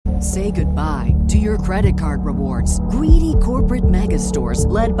Say goodbye to your credit card rewards. Greedy corporate mega stores,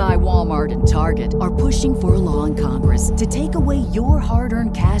 led by Walmart and Target, are pushing for a law in Congress to take away your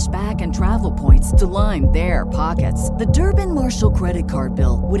hard-earned cash back and travel points to line their pockets. The Durbin-Marshall credit card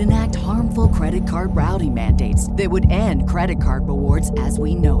bill would enact harmful credit card routing mandates that would end credit card rewards as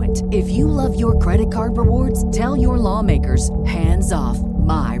we know it. If you love your credit card rewards, tell your lawmakers, hands off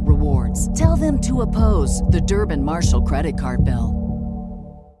my rewards. Tell them to oppose the Durbin-Marshall credit card bill.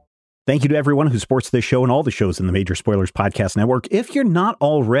 Thank you to everyone who supports this show and all the shows in the Major Spoilers Podcast Network. If you're not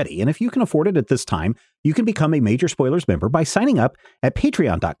already, and if you can afford it at this time, you can become a Major Spoilers member by signing up at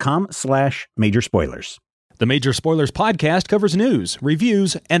patreon.com/Major Spoilers. The Major Spoilers Podcast covers news,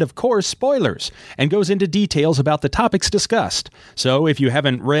 reviews, and of course, spoilers, and goes into details about the topics discussed. So if you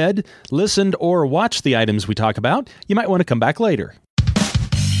haven't read, listened, or watched the items we talk about, you might want to come back later.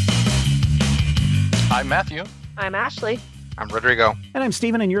 I'm Matthew. I'm Ashley. I'm Rodrigo. And I'm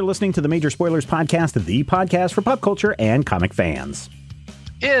Steven, and you're listening to the Major Spoilers Podcast, the podcast for pop culture and comic fans.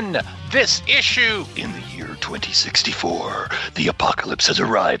 In this issue, in the year 2064, the apocalypse has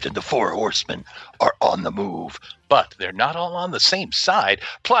arrived and the four horsemen are on the move. but they're not all on the same side.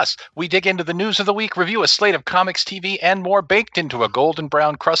 Plus, we dig into the news of the week, review a slate of comics, TV, and more baked into a golden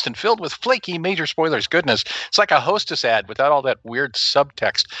brown crust and filled with flaky Major Spoilers goodness. It's like a Hostess ad without all that weird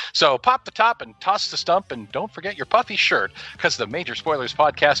subtext. So pop the top and toss the stump, and don't forget your puffy shirt, because the Major Spoilers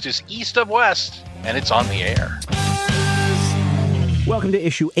podcast is east of west, and it's on the air. Welcome to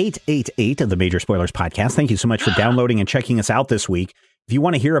issue 888 of the Major Spoilers podcast. Thank you so much for downloading and checking us out this week. If you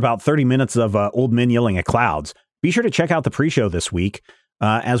want to hear about 30 minutes of old men yelling at clouds, be sure to check out the pre-show this week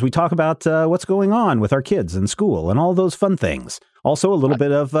as we talk about what's going on with our kids in school and all those fun things. Also, a little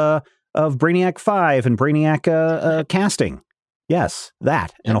bit of Brainiac 5 and Brainiac casting. Yes,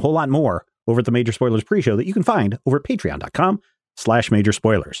 that and a whole lot more over at the Major Spoilers pre-show that you can find over at patreon.com/Major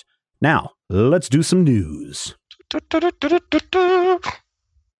Spoilers. Now, let's do some news.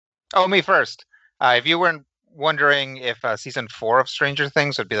 Oh, me first. If you weren't wondering if season 4 of Stranger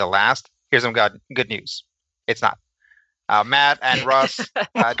Things would be the last, here's some good news. It's not. Matt and Russ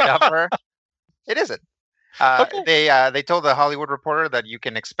Duffer. It isn't. Okay. They told the Hollywood Reporter that you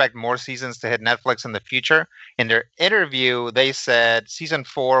can expect more seasons to hit Netflix in the future. In their interview, they said season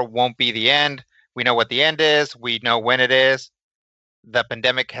 4 won't be the end. We know what the end is. We know when it is. The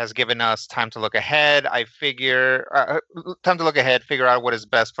pandemic has given us time to look ahead. Figure out what is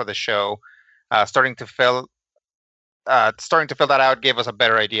best for the show. Starting to fill that out gave us a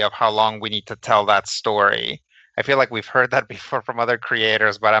better idea of how long we need to tell that story. I feel like we've heard that before from other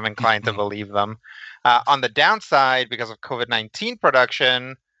creators, but I'm inclined to believe them. On the downside, because of COVID-19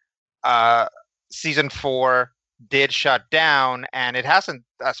 production, season 4 did shut down, and it hasn't,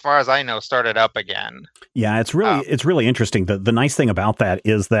 as far as I know, started up again. Yeah, it's really interesting. The nice thing about that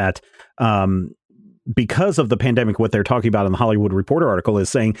is that because of the pandemic, what they're talking about in the Hollywood Reporter article is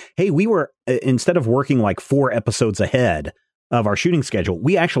saying, hey, we were, instead of working like 4 episodes ahead of our shooting schedule,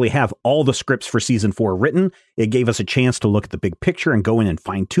 we actually have all the scripts for season 4 written. It gave us a chance to look at the big picture and go in and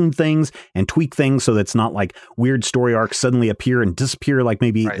fine tune things and tweak things so that it's not like weird story arcs suddenly appear and disappear like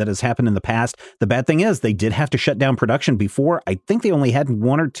maybe that has happened in the past. The bad thing is they did have to shut down production before. I think they only had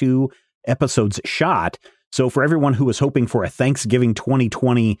 1 or 2 episodes shot. So for everyone who was hoping for a Thanksgiving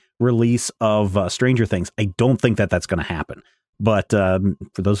 2020 release of Stranger Things, I don't think that that's going to happen. But for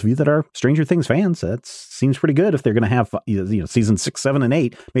those of you that are Stranger Things fans, that seems pretty good. If they're going to have season 6, 7, and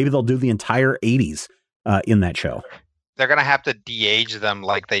 8, maybe they'll do the entire 80s in that show. They're going to have to de-age them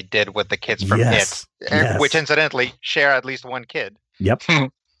like they did with the kids from It, which incidentally share at least one kid. Yep.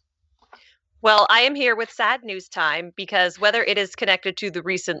 Well, I am here with sad news time because whether it is connected to the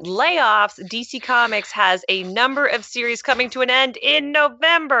recent layoffs, DC Comics has a number of series coming to an end in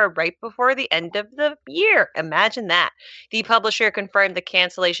November, right before the end of the year. Imagine that. The publisher confirmed the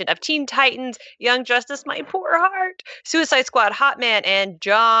cancellation of Teen Titans, Young Justice, My Poor Heart, Suicide Squad, Hotman, and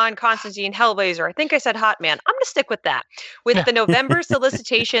John Constantine Hellblazer. I think I said Hotman. I'm going to stick with that. With the November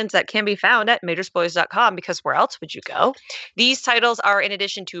solicitations that can be found at majorspoilers.com, because where else would you go? These titles are in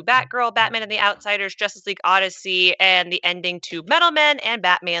addition to Batgirl, Batman and the Outsiders, Justice League Odyssey, and the ending to Metal Men and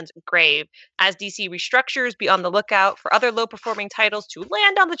Batman's Grave. As DC restructures, be on the lookout for other low-performing titles to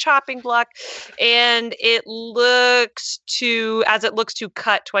land on the chopping block, and it looks to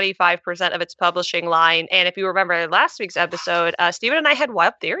cut 25% of its publishing line. And if you remember last week's episode, Steven and I had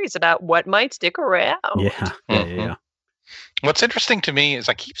wild theories about what might stick around. Yeah. What's interesting to me is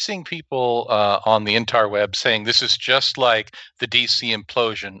I keep seeing people on the interweb saying this is just like the DC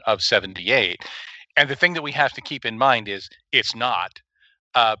implosion of 78. And the thing that we have to keep in mind is it's not.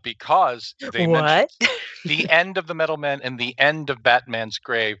 because they mentioned the end of the Metal Men and the end of Batman's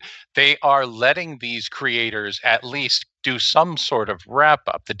Grave. They are letting these creators at least do some sort of wrap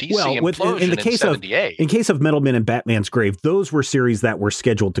up. The DC implosion in the case 78. In case of Metal Men and Batman's Grave, those were series that were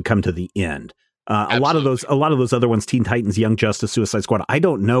scheduled to come to the end. A lot of those other ones, Teen Titans, Young Justice, Suicide Squad, I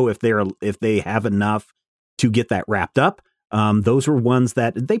don't know if they have enough to get that wrapped up. Those were ones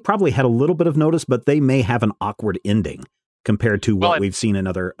that they probably had a little bit of notice, but they may have an awkward ending compared to what we've seen in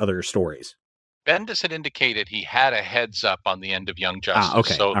other stories. Bendis had indicated he had a heads up on the end of Young Justice.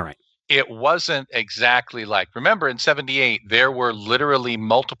 Okay, so all right. It wasn't exactly like, remember in 78, there were literally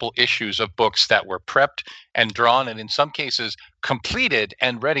multiple issues of books that were prepped and drawn, and in some cases completed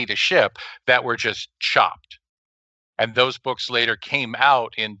and ready to ship, that were just chopped. And those books later came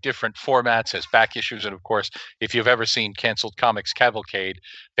out in different formats as back issues. And of course, if you've ever seen Canceled Comics Cavalcade,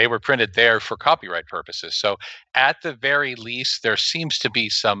 they were printed there for copyright purposes. So at the very least, there seems to be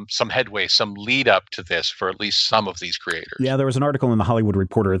some headway, some lead up to this for at least some of these creators. Yeah, there was an article in the Hollywood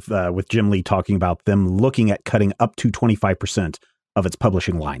Reporter with Jim Lee talking about them looking at cutting up to 25% of its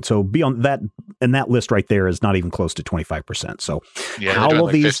publishing line. So beyond that, and that list right there is not even close to 25%. So yeah, how will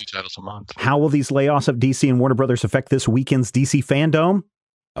like 50 titles a month. How will these layoffs of DC and Warner Brothers affect this weekend's DC Fandom?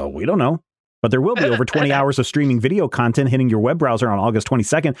 Oh, we don't know. But there will be over 20 hours of streaming video content hitting your web browser on August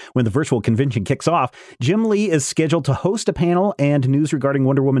 22nd when the virtual convention kicks off. Jim Lee is scheduled to host a panel and news regarding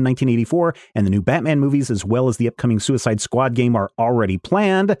Wonder Woman 1984 and the new Batman movies, as well as the upcoming Suicide Squad game, are already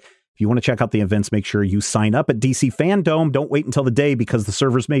planned. If you want to check out the events, make sure you sign up at DC Fandom. Don't wait until the day because the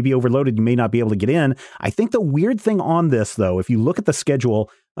servers may be overloaded. You may not be able to get in. I think the weird thing on this, though, if you look at the schedule,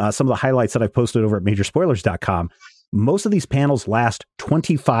 some of the highlights that I've posted over at majorspoilers.com, most of these panels last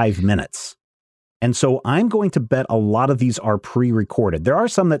 25 minutes. And so I'm going to bet a lot of these are pre-recorded. There are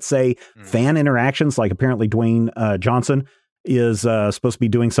some that say fan interactions, like apparently Dwayne Johnson is supposed to be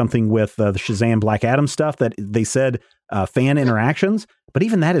doing something with the Shazam Black Adam stuff that they said fan interactions, but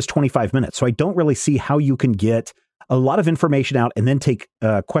even that is 25 minutes. So I don't really see how you can get a lot of information out and then take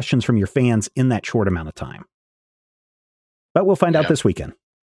questions from your fans in that short amount of time. But we'll find out this weekend.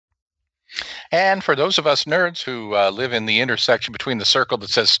 And for those of us nerds who live in the intersection between the circle that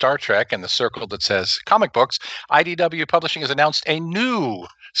says Star Trek and the circle that says comic books, IDW Publishing has announced a new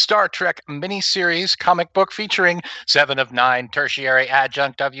Star Trek miniseries comic book featuring 7 of 9 tertiary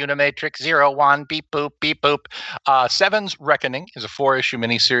adjunct of Unimatrix 01 beep boop beep boop. Seven's Reckoning is a 4-issue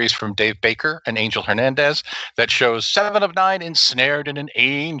miniseries from Dave Baker and Angel Hernandez that shows 7 of 9 ensnared in an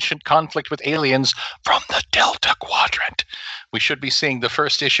ancient conflict with aliens from the Delta Quadrant. We should be seeing the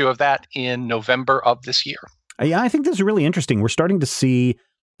first issue of that in November of this year. Yeah, I think this is really interesting. We're starting to see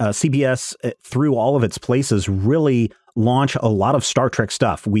CBS, through all of its places, really launch a lot of Star Trek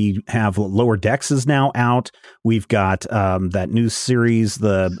stuff. We have Lower Decks is now out. We've got that new series,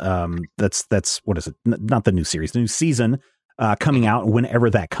 that's what is it? Not the new series, the new season coming out whenever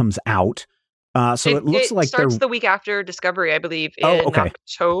that comes out. So it looks like starts the week after Discovery, I believe, in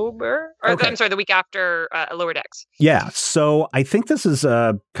October. I'm sorry, the week after Lower Decks. Yeah, so I think this is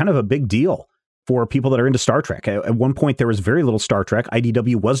kind of a big deal for people that are into Star Trek. At one point, there was very little Star Trek.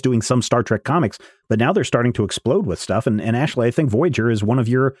 IDW was doing some Star Trek comics, but now they're starting to explode with stuff. And Ashley, I think Voyager is one of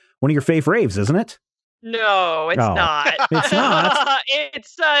your fave raves, isn't it? No, it's not. It's not.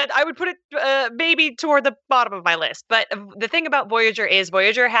 It's I would put it maybe toward the bottom of my list. But the thing about Voyager is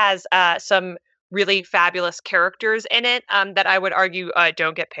Voyager has some really fabulous characters in it that I would argue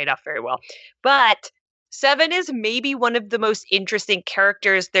don't get paid off very well. But Seven is maybe one of the most interesting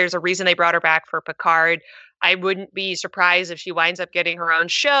characters. There's a reason they brought her back for Picard. I wouldn't be surprised if she winds up getting her own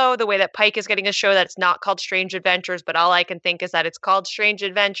show, the way that Pike is getting a show that's not called Strange Adventures, but all I can think is that it's called Strange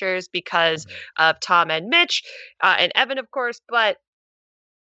Adventures because of Tom and Mitch and Evan, of course. But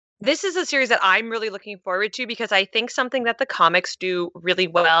this is a series that I'm really looking forward to because I think something that the comics do really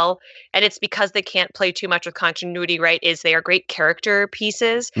well, and it's because they can't play too much with continuity, right, is they are great character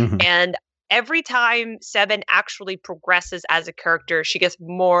pieces. And every time Seven actually progresses as a character, she gets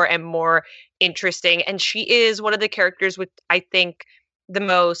more and more interesting. And she is one of the characters with, I think, the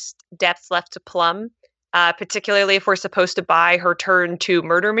most depth left to plumb, particularly if we're supposed to buy her turn to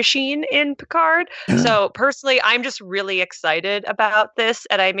Murder Machine in Picard. So personally, I'm just really excited about this.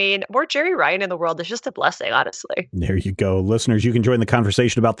 And I mean, more Jerry Ryan in the world is just a blessing, honestly. There you go. Listeners, you can join the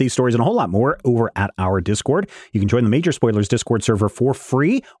conversation about these stories and a whole lot more over at our Discord. You can join the Major Spoilers Discord server for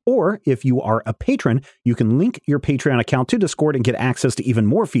free, or if you are a patron, you can link your Patreon account to Discord and get access to even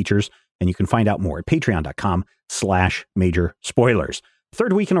more features. And you can find out more at patreon.com/Major Spoilers.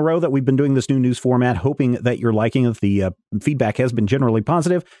 Third week in a row that we've been doing this new news format, hoping that you're liking it. The feedback has been generally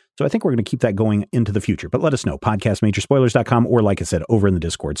positive. So I think we're going to keep that going into the future. But let us know, podcastmajorspoilers.com, or like I said, over in the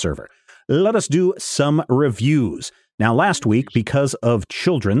Discord server. Let us do some reviews. Now, last week, because of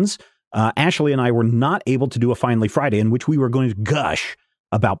Children's, Ashley and I were not able to do a Finally Friday in which we were going to gush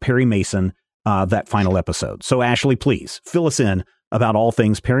about Perry Mason, that final episode. So, Ashley, please fill us in about all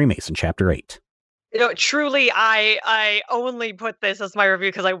things Perry Mason, Chapter 8. Truly, I only put this as my review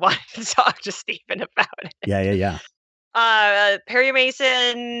because I wanted to talk to Stephen about it. Yeah. Perry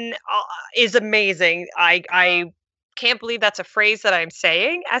Mason is amazing. I can't believe that's a phrase that I'm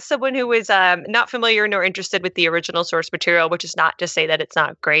saying as someone who is not familiar nor interested with the original source material, which is not to say that it's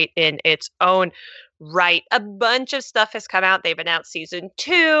not great in its own right. A bunch of stuff has come out. They've announced season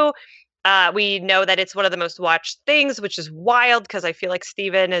 2. We know that it's one of the most watched things, which is wild because I feel like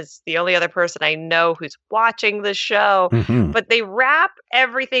Steven is the only other person I know who's watching the show. Mm-hmm. But they wrap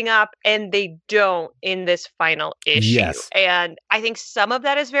everything up and they don't in this final issue. Yes. And I think some of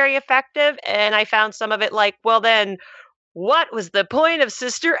that is very effective. And I found some of it like, well, then what was the point of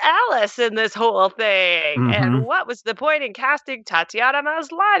Sister Alice in this whole thing? Mm-hmm. And what was the point in casting Tatiana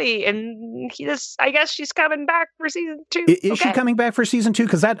Maslany? And I guess she's coming back for season 2. Is she coming back for season 2?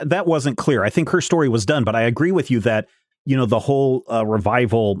 Because that wasn't clear. I think her story was done, but I agree with you that, the whole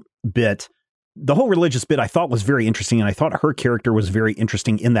revival bit, the whole religious bit I thought was very interesting. And I thought her character was very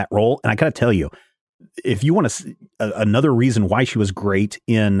interesting in that role. And I got to tell you, if you want to see another reason why she was great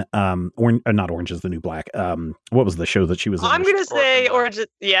in not Orange is the New Black. What was the show that she was in? I'm going to say Orange.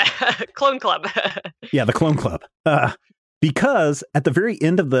 Yeah. Clone Club. Yeah. The Clone Club. Because at the very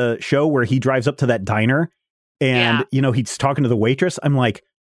end of the show where he drives up to that diner and, he's talking to the waitress, I'm like,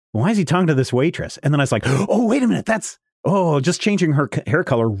 why is he talking to this waitress? And then I was like, oh, wait a minute. Just changing her hair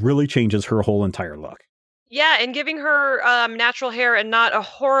color really changes her whole entire look. Yeah, and giving her natural hair and not a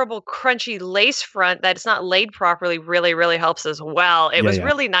horrible crunchy lace front that's not laid properly really, really helps as well. It was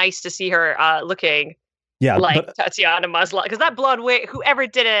really nice to see her looking like Tatiana Maslany, because that blonde wig, whoever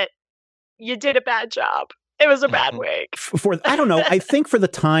did it, you did a bad job. It was a bad wig. I don't know. I think for the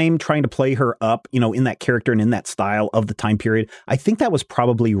time trying to play her up, in that character and in that style of the time period, I think that was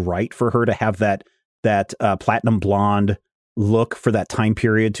probably right for her to have that platinum blonde look for that time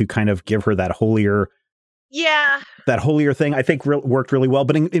period to kind of give her that holier. Yeah. That holier thing, I think, worked really well.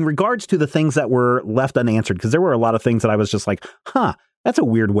 But in regards to the things that were left unanswered, because there were a lot of things that I was just like, that's a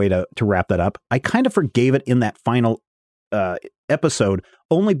weird way to wrap that up. I kind of forgave it in that final episode,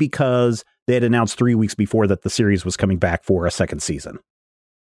 only because they had announced 3 weeks before that the series was coming back for a second season.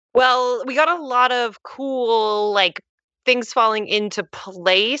 Well, we got a lot of cool, things falling into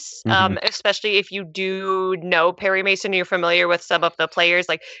place, especially if you do know Perry Mason, you're familiar with some of the players,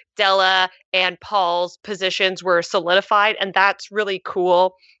 like Della and Paul's positions were solidified, and that's really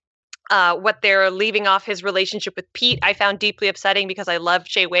cool. What they're leaving off his relationship with Pete, I found deeply upsetting because I love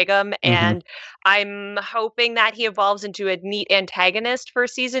Shea Wiggum, and I'm hoping that he evolves into a neat antagonist for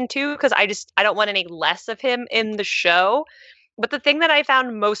season 2, because I don't want any less of him in the show. But the thing that I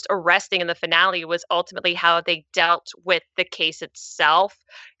found most arresting in the finale was ultimately how they dealt with the case itself.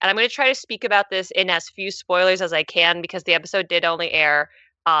 And I'm going to try to speak about this in as few spoilers as I can, because the episode did only air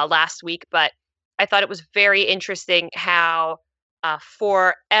last week. But I thought it was very interesting how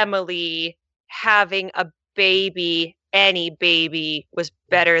for Emily, having a baby, any baby, was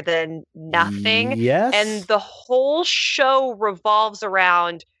better than nothing. Yes. And the whole show revolves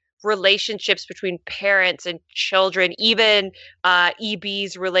around relationships between parents and children, even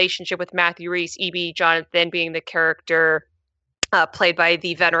EB's relationship with Matthew Rhys, EB Jonathan being the character played by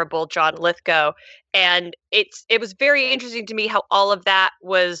the venerable John Lithgow. And it was very interesting to me how all of that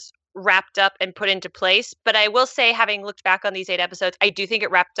was wrapped up and put into place. But I will say, having looked back on these 8 episodes, I do think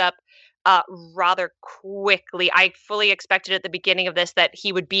it wrapped up rather quickly. I fully expected at the beginning of this that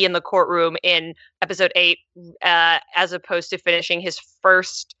he would be in the courtroom in episode 8 as opposed to finishing his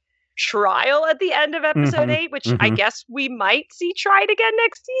first trial at the end of episode 8, which I guess we might see tried again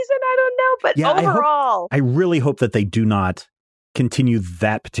next season. I don't know. But overall, I really hope that they do not continue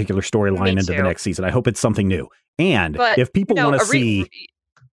that particular storyline into the next season. I hope it's something new. And if people want to see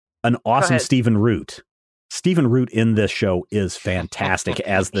an awesome Stephen Root in this show is fantastic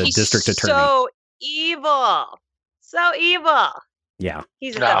as the district attorney. So evil. Yeah.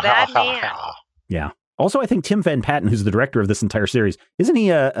 He's a bad man. Yeah. Also, I think Tim Van Patten, who's the director of this entire series, isn't he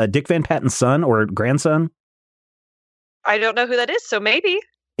a Dick Van Patten's son or grandson? I don't know who that is, so maybe.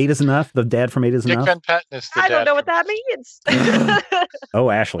 8 is Enough, the dad from 8 is Enough. Dick Van Patten is the dad. I don't know what that means. Oh,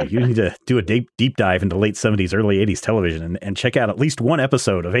 Ashley, you need to do a deep dive into late 70s, early 80s television and check out at least one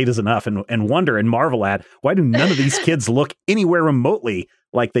episode of 8 is Enough and wonder and marvel at why do none of these kids look anywhere remotely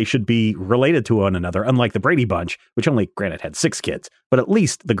like they should be related to one another, unlike the Brady Bunch, which only, granted, had 6 kids, but at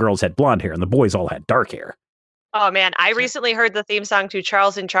least the girls had blonde hair and the boys all had dark hair. Oh man, I recently heard the theme song to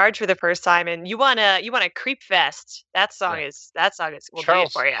Charles in Charge for the first time, and you wanna creep fest. That song is will do it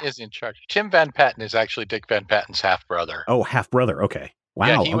Charles for you. is in charge. Tim Van Patten is actually Dick Van Patten's half brother. Oh, half brother. Okay. Wow.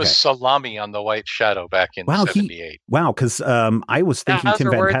 Yeah, he was Salami on the White Shadow back in '78. Wow, because I was thinking Those Tim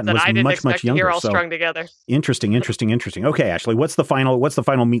were Van words Patten that was I didn't much expect to younger. hear all So strung together. interesting. Okay, Ashley, what's the final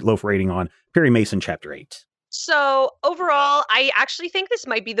Meatloaf rating on Perry Mason Chapter 8? So overall, I actually think this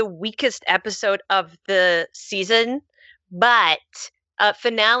might be the weakest episode of the season, but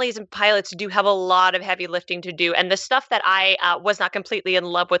finales and pilots do have a lot of heavy lifting to do. And the stuff that I was not completely in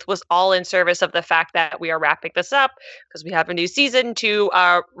love with was all in service of the fact that we are wrapping this up because we have a new season to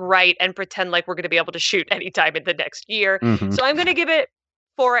write and pretend like we're going to be able to shoot anytime in the next year. Mhm. So I'm going to give it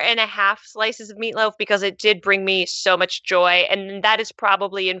 4.5 slices of meatloaf because it did bring me so much joy. And that is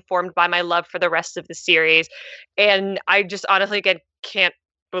probably informed by my love for the rest of the series. And I just honestly, again, can't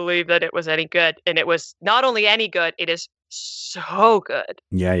believe that it was any good. And it was not only any good, it is so good.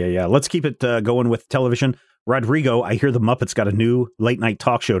 Yeah. Let's keep it going with television. Rodrigo, I hear the Muppets got a new late night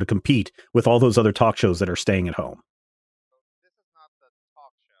talk show to compete with all those other talk shows that are staying at home. This is not the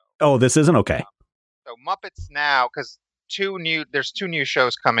talk show. Oh, this isn't? Okay. So Muppets Now, because there's 2 new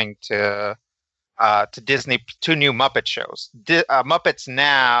shows coming to Disney, 2 new Muppet shows. Muppets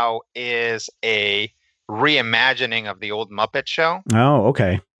Now is a reimagining of the old Muppet Show. Oh,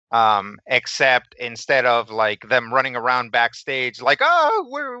 okay. Except instead of like them running around backstage like,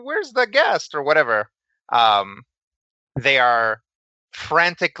 oh, where's the guest or whatever, they are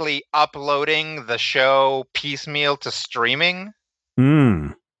frantically uploading the show piecemeal to streaming.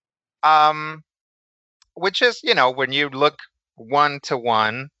 Which is, when you look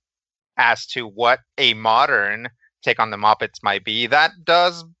 1-to-1 as to what a modern take on the Muppets might be, that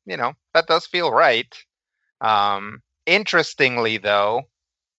does feel right. Interestingly, though,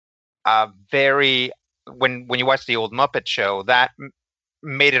 when you watch the old Muppet Show, that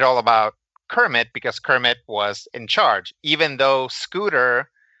made it all about Kermit because Kermit was in charge, even though Scooter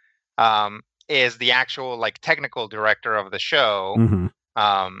is the actual like technical director of the show.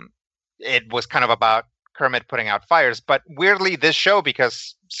 Mm-hmm. It was kind of about Kermit putting out fires, but weirdly, this show,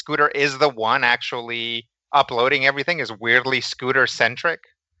 because Scooter is the one actually uploading everything, is weirdly Scooter centric.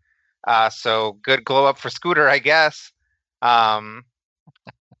 So good glow up for Scooter, I guess.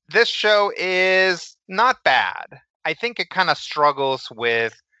 This show is not bad. I think it kind of struggles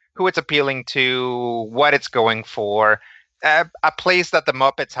with who it's appealing to, what it's going for. A place that the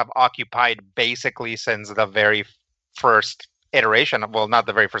Muppets have occupied basically since the very first iteration. Well, not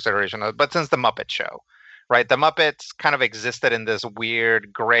the very first iteration, but since the Muppet Show, right? The Muppets kind of existed in this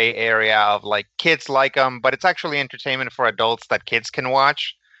weird gray area of like kids like them, but it's actually entertainment for adults that kids can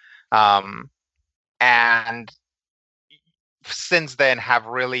watch. And since then have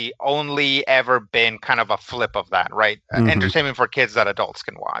really only ever been kind of a flip of that, right? Mm-hmm. Entertainment for kids that adults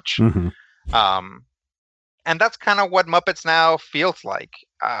can watch. Mm-hmm. And that's kind of what Muppets Now feels like.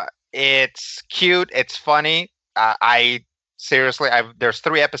 It's cute. It's funny. There's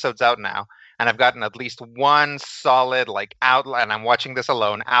 3 episodes out now, and I've gotten at least one solid, like, and I'm watching this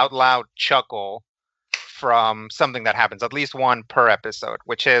alone, out loud chuckle from something that happens, at least one per episode,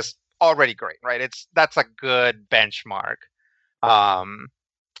 which is already great, right? That's a good benchmark.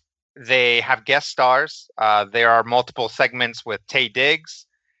 They have guest stars. There are multiple segments with Taye Diggs.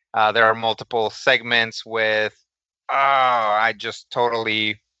 There are multiple segments with, I just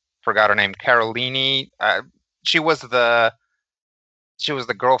totally forgot her name, Carolini. She was the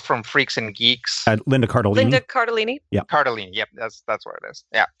girl from Freaks and Geeks. Linda Cardellini. Linda Cardellini. Yeah, Cardellini. Yep, that's what it is.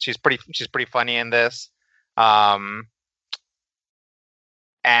 Yeah, she's pretty funny in this.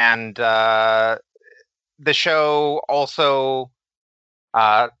 And the show also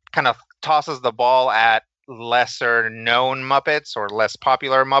kind of tosses the ball at lesser known Muppets or less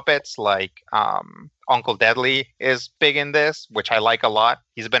popular Muppets, like Uncle Deadly is big in this, which I like a lot.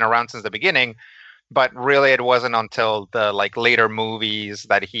 He's been around since the beginning, but really it wasn't until the like later movies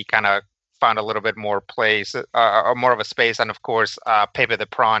that he kind of found a little bit more place, or more of a space. And of course, Pepe the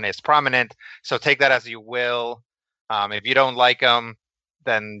Prawn is prominent. So take that as you will. If you don't like him,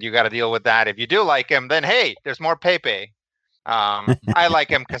 then you got to deal with that. If you do like him, then hey, there's more Pepe. I like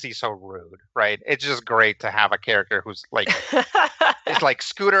him because he's so rude, right? It's just great to have a character who's like, it's like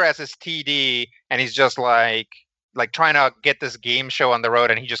Scooter as his TD, and he's just like trying to get this game show on the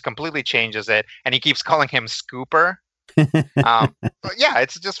road, and he just completely changes it, and he keeps calling him Scooper. Yeah,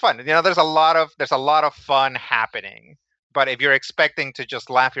 it's just fun. There's a lot of fun happening But if you're expecting to just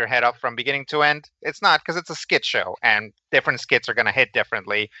laugh your head off from beginning to end, it's not, because it's a skit show and different skits are going to hit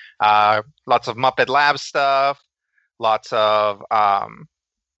differently. Lots of Muppet Lab stuff, lots of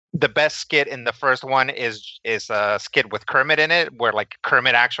the best skit in the first one is a skit with Kermit in it, where like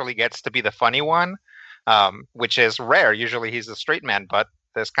Kermit actually gets to be the funny one, which is rare. Usually he's the straight man, but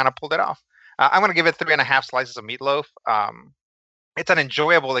this kind of pulled it off. I'm going to give it 3.5 slices of meatloaf. It's an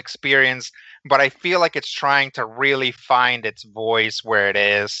enjoyable experience, but I feel like it's trying to really find its voice where it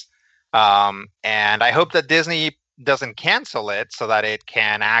is. And I hope that Disney doesn't cancel it so that it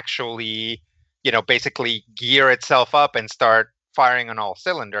can actually, basically gear itself up and start firing on all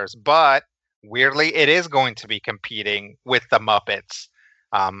cylinders. But weirdly, it is going to be competing with the Muppets,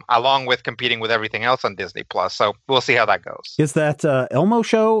 along with competing with everything else on Disney Plus. So we'll see how that goes. Is that Elmo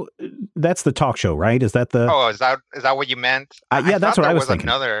show? That's the talk show, right? Is that the? Oh, is that what you meant? Yeah, that's what I was thinking.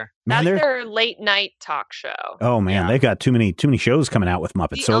 That's their late night talk show. Oh man, they've got too many shows coming out with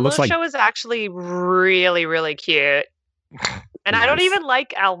Muppets. The Elmo it looks like show is actually really, really cute. And nice. I don't even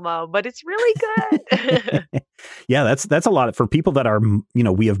like Elmo, but it's really good. Yeah, that's a lot for people that are,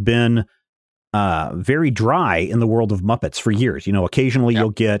 we have been very dry in the world of Muppets for years. Occasionally you'll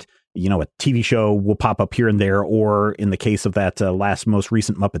get, a TV show will pop up here and there, or in the case of that most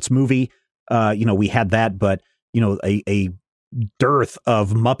recent Muppets movie, we had that, but a dearth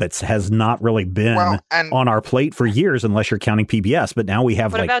of Muppets has not really been on our plate for years, unless you're counting PBS. But now we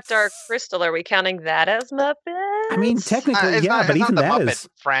have what about Dark Crystal? Are we counting that as Muppets? I mean, technically, but even that Muppet is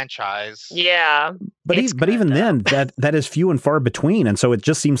franchise. Yeah, but even then, that is few and far between, and so it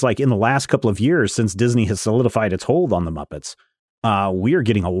just seems like in the last couple of years, since Disney has solidified its hold on the Muppets, we are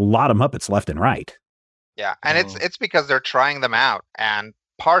getting a lot of Muppets left and right. Yeah, and it's because they're trying them out, and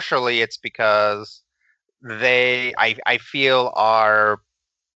partially it's because they, I feel, are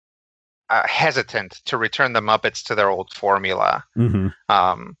hesitant to return the Muppets to their old formula.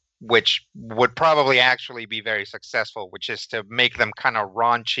 Mm-hmm. Which would probably actually be very successful, which is to make them kind of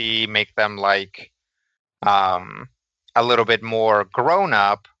raunchy, make them like a little bit more grown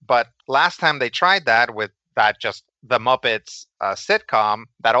up. But last time they tried that with that just the Muppets sitcom,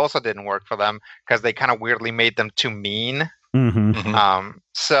 that also didn't work for them because they kind of weirdly made them too mean. Mm-hmm.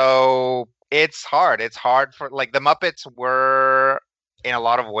 So it's hard. It's hard for, like, the Muppets were in a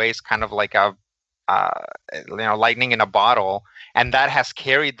lot of ways kind of like a lightning in a bottle, and that has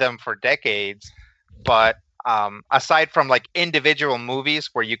carried them for decades. But aside from like individual movies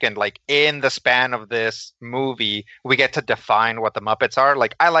where you can, like, in the span of this movie we get to define what the Muppets are,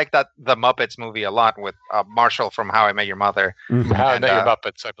 like I like that the Muppets movie a lot with Marshall from How I Met Your Mother. Mm-hmm. How I Met Your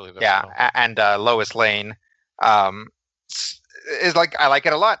Muppets, I believe. And Lois Lane. Is like, I like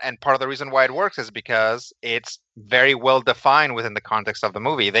it a lot, and part of the reason why it works is because it's very well defined within the context of the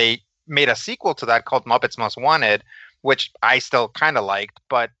movie. They made a sequel to that called Muppets Most Wanted, which I still kind of liked,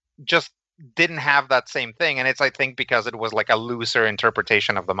 but just didn't have that same thing. And it's, I think, because it was like a looser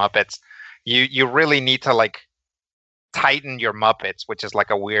interpretation of the Muppets. You really need to like tighten your Muppets, which is like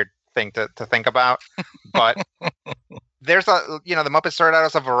a weird thing to think about. But there's the Muppets started out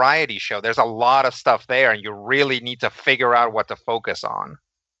as a variety show. There's a lot of stuff there, and you really need to figure out what to focus on.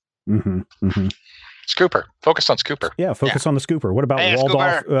 Mm-hmm. Mm-hmm. Scooper. Focus on Scooper. Yeah, focus on the Scooper. What about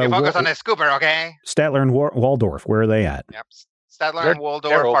Waldorf? Focus on the Scooper, okay? Statler and Waldorf, where are they at? Yep. Statler and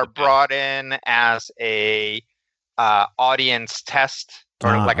Waldorf are brought in as a audience test,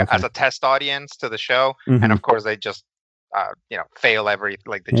 or as a test audience to the show. Mm-hmm. And of course they just fail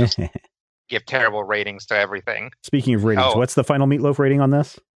they just give terrible ratings to everything. Speaking of ratings, what's the final Meatloaf rating on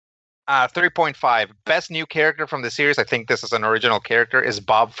this? 3.5. Best new character from the series, I think this is an original character, is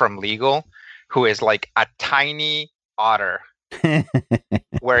Bob from Legal, who is like a tiny otter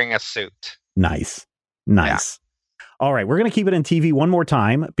wearing a suit. Nice. Yeah. All right, we're going to keep it in TV one more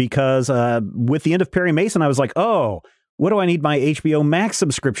time because with the end of Perry Mason, I was like, oh, what do I need my HBO Max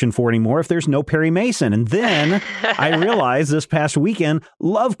subscription for anymore if there's no Perry Mason? And then I realized this past weekend,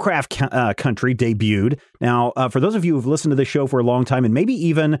 Lovecraft Country debuted. Now, for those of you who've listened to this show for a long time, and maybe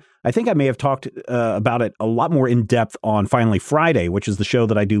even, I think I may have talked about it a lot more in depth on Finally Friday, which is the show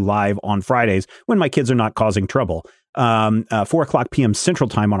that I do live on Fridays when my kids are not causing trouble. 4:00 p.m. Central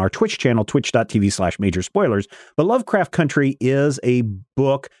Time on our Twitch channel, twitch.tv/major spoilers. But Lovecraft Country is a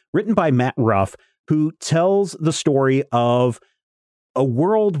book written by Matt Ruff, who tells the story of a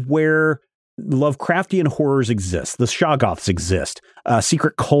world where Lovecraftian horrors exist. The Shoggoths exist.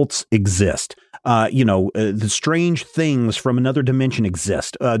 Secret cults exist. The strange things from another dimension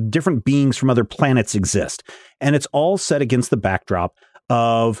exist. Different beings from other planets exist. And it's all set against the backdrop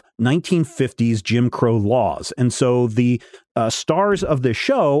of 1950s Jim Crow laws. And so the stars of this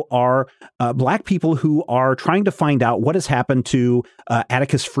show are Black people who are trying to find out what has happened to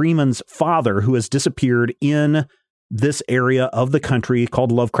Atticus Freeman's father, who has disappeared in this area of the country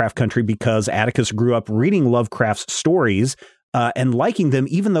called Lovecraft Country, because Atticus grew up reading Lovecraft's stories and liking them,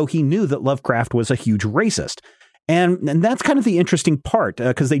 even though he knew that Lovecraft was a huge racist. And that's kind of the interesting part,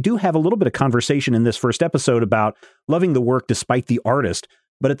 because they do have a little bit of conversation in this first episode about loving the work despite the artist.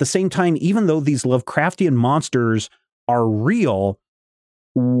 But at the same time, even though these Lovecraftian monsters are real,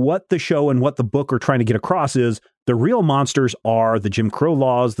 what the show and what the book are trying to get across is the real monsters are the Jim Crow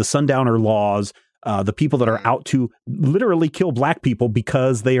laws, the Sundowner laws, the people that are out to literally kill Black people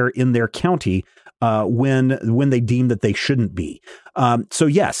because they are in their county when they deem that they shouldn't be. So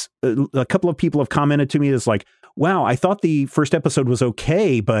yes, a couple of people have commented to me, it's like, wow, I thought the first episode was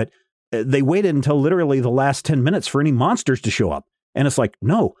okay, but they waited until literally the last 10 minutes for any monsters to show up. And it's like,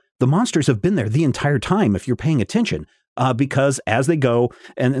 no, the monsters have been there the entire time if you're paying attention. Because as they go,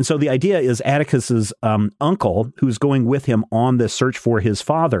 and so the idea is Atticus's uncle, who's going with him on this search for his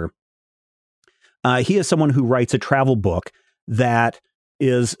father, he is someone who writes a travel book that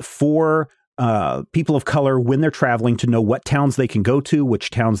is for people of color when they're traveling to know what towns they can go to, which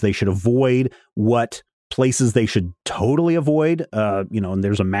towns they should avoid, what places they should totally avoid. And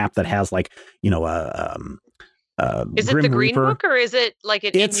there's a map that has like, is it the Green Book, or is it like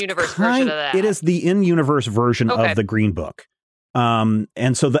an in-universe version of that? It is the in-universe version of the Green Book. And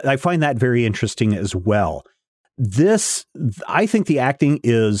so I find that very interesting as well. I think the acting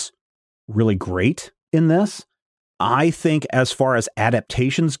is really great in this. I think as far as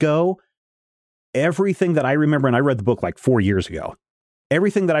adaptations go, everything that I remember, and I read the book like 4 years ago,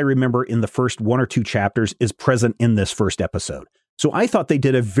 everything that I remember in the first 1 or 2 chapters is present in this first episode. So I thought they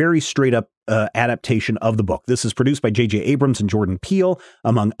did a very straight up adaptation of the book. This is produced by J.J. Abrams and Jordan Peele,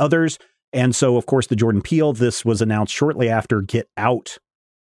 among others. And so, of course, the Jordan Peele, this was announced shortly after Get Out.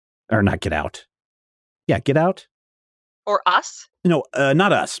 Or not Get Out. Yeah, Get Out. Or Us? No,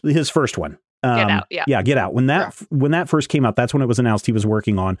 not Us. His first one. Get Out, yeah. Yeah, Get Out. When that first came out, that's when it was announced he was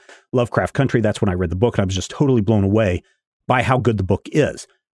working on Lovecraft Country. That's when I read the book, and I was just totally blown away by how good the book is.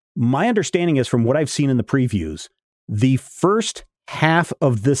 My understanding is, from what I've seen in the previews, the first half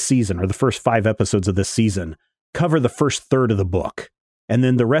of this season, or the first 5 episodes of this season, cover the first third of the book. And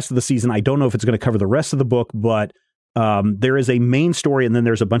then the rest of the season, I don't know if it's going to cover the rest of the book, but there is a main story, and then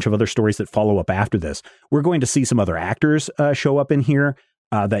there's a bunch of other stories that follow up after this. We're going to see some other actors show up in here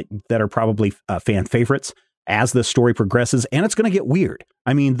that are probably fan favorites as the story progresses, and it's going to get weird.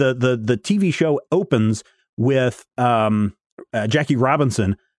 I mean, the TV show opens with Jackie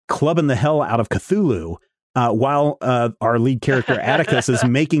Robinson clubbing the hell out of Cthulhu, while our lead character Atticus is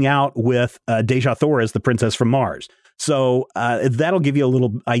making out with Dejah Thoris, the princess from Mars. So that'll give you a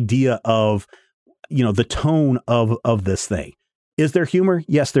little idea of, the tone of this thing. Is there humor?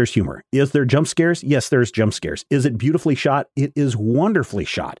 Yes, there's humor. Is there jump scares? Yes, there's jump scares. Is it beautifully shot? It is wonderfully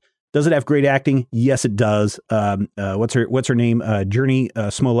shot. Does it have great acting? Yes, it does. What's her name? Journey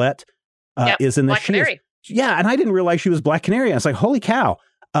Smollett is in this. Black Canary. Yeah, and I didn't realize she was Black Canary. I was like, holy cow.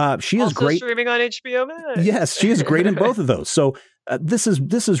 She is also great. Streaming on HBO Max. Yes, she is great in both of those. So this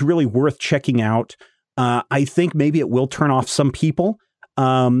is really worth checking out. I think maybe it will turn off some people.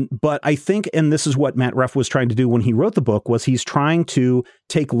 But I think, and this is what Matt Ruff was trying to do when he wrote the book, was he's trying to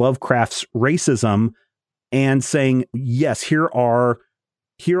take Lovecraft's racism and saying, yes, here are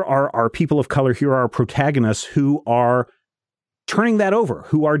our people of color, here are our protagonists who are turning that over,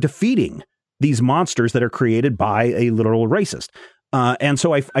 who are defeating these monsters that are created by a literal racist. And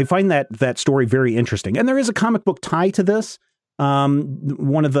so I find that story very interesting. And there is a comic book tie to this.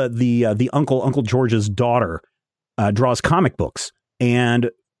 One of the Uncle George's daughter draws comic books. And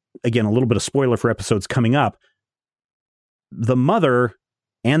again, a little bit of spoiler for episodes coming up. The mother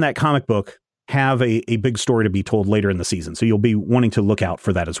and that comic book have a big story to be told later in the season. So you'll be wanting to look out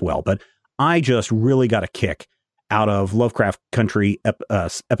for that as well. But I just really got a kick out of Lovecraft Country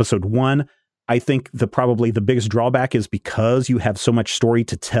episode 1. I think probably the biggest drawback is because you have so much story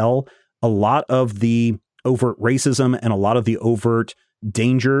to tell. A lot of the overt racism and a lot of the overt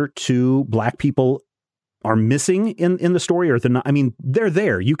danger to Black people are missing in the story, or they're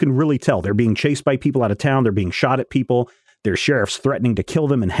there. You can really tell they're being chased by people out of town. They're being shot at people. There's sheriffs threatening to kill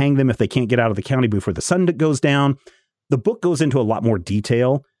them and hang them if they can't get out of the county before the sun goes down. The book goes into a lot more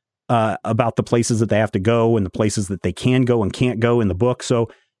detail about the places that they have to go and the places that they can go and can't go in the book. So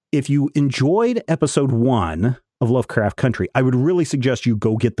if you enjoyed episode 1 of Lovecraft Country, I would really suggest you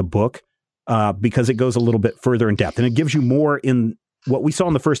go get the book because it goes a little bit further in depth, and it gives you more in what we saw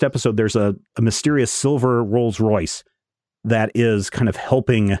in the first episode. There's a mysterious silver Rolls Royce that is kind of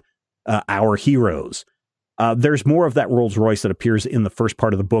helping our heroes. There's more of that Rolls Royce that appears in the first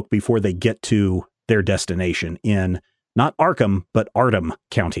part of the book before they get to their destination in not Arkham, but Arkham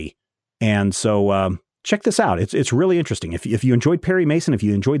County. And so check this out. It's really interesting. If you enjoyed Perry Mason, if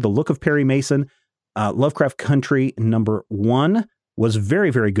you enjoyed the look of Perry Mason, Lovecraft Country #1 was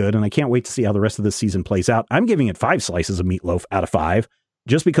very, very good. And I can't wait to see how the rest of this season plays out. I'm giving it 5 slices of meatloaf out of 5,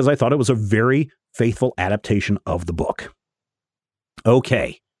 just because I thought it was a very faithful adaptation of the book.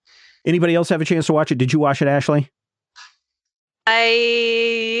 Okay. Anybody else have a chance to watch it? Did you watch it, Ashley?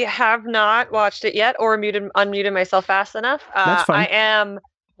 I have not watched it yet or unmuted myself fast enough. That's fine. I am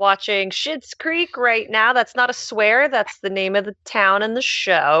watching Schitt's Creek right now. That's not a swear. That's the name of the town and the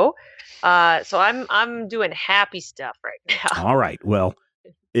show. So I'm doing happy stuff right now. All right. Well,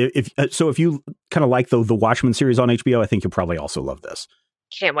 if you kind of like the Watchmen series on HBO, I think you'll probably also love this.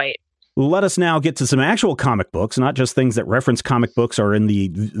 Can't wait. Let us now get to some actual comic books, not just things that reference comic books or in the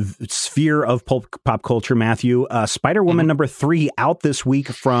sphere of pop culture, Matthew. Spider-Woman #3 out this week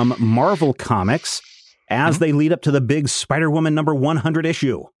from Marvel Comics as they lead up to the big Spider-Woman #100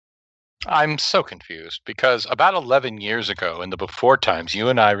 issue. I'm so confused because about 11 years ago in the before times, you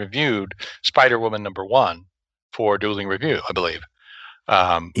and I reviewed Spider-Woman #1 for Dueling Review, I believe.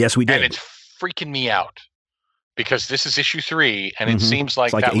 Yes, we did. And it's freaking me out because this is issue 3 and it seems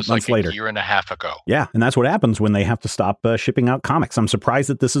like like that 8 was months like later. a year and a half ago. Yeah, and that's what happens when they have to stop shipping out comics. I'm surprised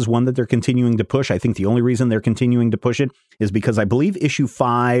that this is one that they're continuing to push. I think the only reason they're continuing to push it is because I believe issue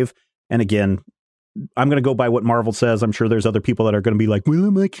 5, and again, I'm going to go by what Marvel says. I'm sure there's other people that are going to be like,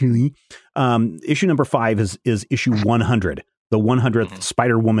 well, actually, issue number 5 is issue 100, the 100th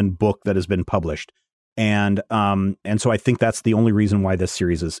Spider-Woman book that has been published. And so I think that's the only reason why this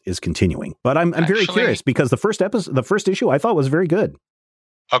series is continuing. But I'm very curious because the first issue I thought was very good.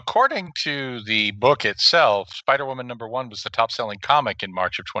 According to the book itself, Spider-Woman #1 was the top-selling comic in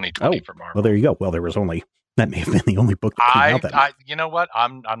March of 2020 for Marvel. Well, there you go. Well, that may have been the only book that came out that month. You know what?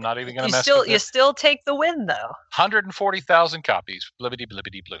 I'm not even going to mess with it. You still take the win, though. 140,000 copies. Blibbity,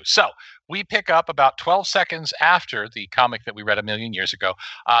 blibbity, blue. So we pick up about 12 seconds after the comic that we read a million years ago.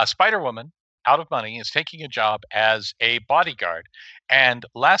 Spider-Woman, out of money, is taking a job as a bodyguard. And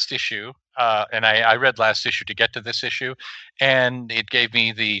last issue, and I read last issue to get to this issue, and it gave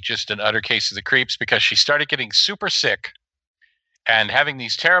me just an utter case of the creeps because she started getting super sick and having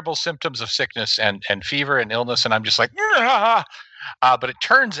these terrible symptoms of sickness and fever and illness. And I'm just like, but it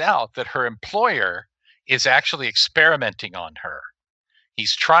turns out that her employer is actually experimenting on her.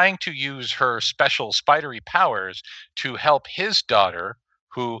 He's trying to use her special spidery powers to help his daughter,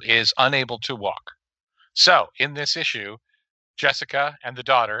 who is unable to walk. So in this issue, Jessica and the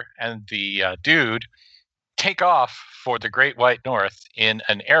daughter and the dude take off for the Great White North in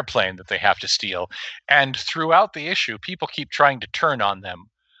an airplane that they have to steal. And throughout the issue, people keep trying to turn on them.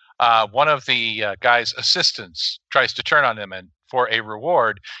 One of the guy's assistants tries to turn on them and for a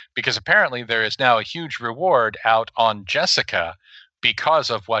reward, because apparently there is now a huge reward out on Jessica because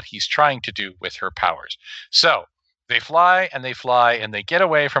of what he's trying to do with her powers. So they fly and they get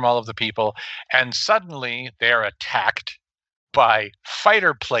away from all of the people, and suddenly they're attacked by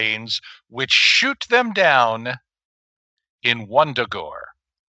fighter planes which shoot them down in Wundagore.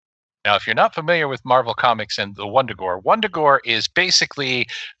 Now, if you're not familiar with Marvel Comics and the Wundagore is basically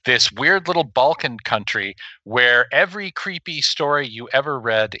this weird little Balkan country where every creepy story you ever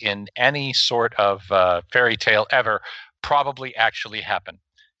read in any sort of fairy tale ever probably actually happened.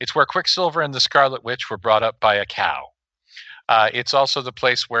 It's where Quicksilver and the Scarlet Witch were brought up by a cow. It's also the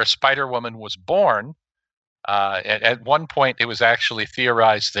place where Spider-Woman was born. At one point, it was actually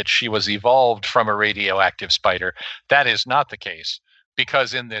theorized that she was evolved from a radioactive spider. That is not the case,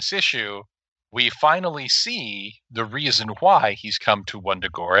 because in this issue, we finally see the reason why he's come to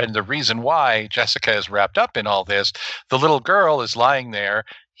Wundagore and the reason why Jessica is wrapped up in all this. The little girl is lying there.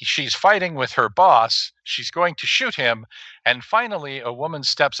 She's fighting with her boss. She's going to shoot him. And finally, a woman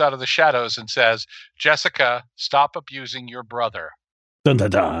steps out of the shadows and says, "Jessica, stop abusing your brother." Dun, dun,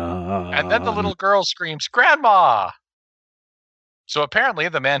 dun. And then the little girl screams, "Grandma!" So apparently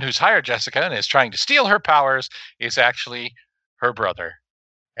the man who's hired Jessica and is trying to steal her powers is actually her brother.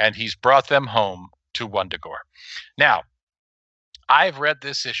 And he's brought them home to Wundagore. Now, I've read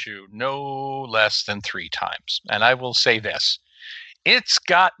this issue no less than 3 times. And I will say this. It's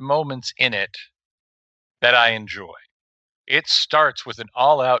got moments in it that I enjoy. It starts with an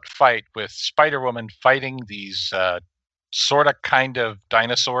all-out fight with Spider-Woman fighting these sort of kind of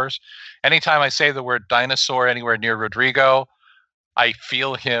dinosaurs. Anytime I say the word dinosaur anywhere near Rodrigo, I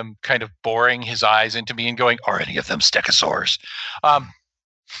feel him kind of boring his eyes into me and going, "Are any of them stegosaurs?"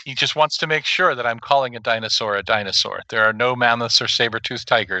 He just wants to make sure that I'm calling a dinosaur. There are no mammoths or saber-toothed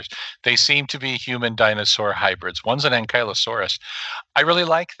tigers. They seem to be human dinosaur hybrids. One's an ankylosaurus. I really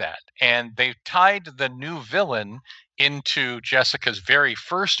like that. And they've tied the new villain into Jessica's very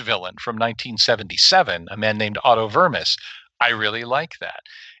first villain from 1977, a man named Otto Vermis. I really like that.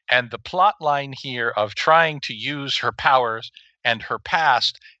 And the plot line here of trying to use her powers and her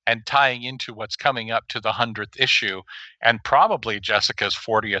past and tying into what's coming up to the 100th issue and probably Jessica's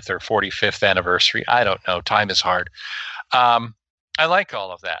 40th or 45th anniversary. I don't know. Time is hard. I like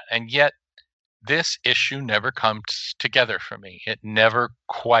all of that. And yet this issue never comes together for me. It never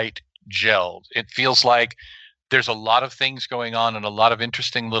quite gelled. It feels like there's a lot of things going on and a lot of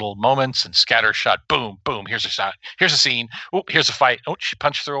interesting little moments and scattershot. Boom, boom. Here's a shot. Here's a scene. Oh, here's a fight. Oh, she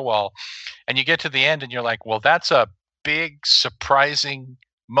punched through a wall. And you get to the end and you're like, well, that's a big surprising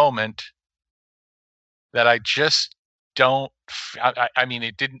moment that I just don't. I mean,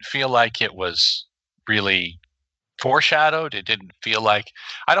 it didn't feel like it was really foreshadowed. It didn't feel like,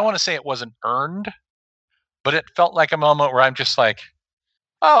 I don't want to say it wasn't earned, but it felt like a moment where I'm just like,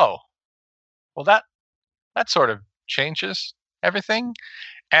 oh, well, that sort of changes everything.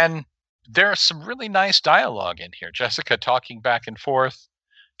 And there's some really nice dialogue in here. Jessica talking back and forth,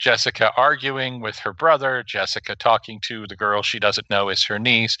 Jessica arguing with her brother, Jessica talking to the girl she doesn't know is her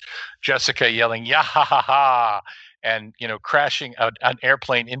niece, Jessica yelling, "Yeah, ha, ha, ha," and, crashing an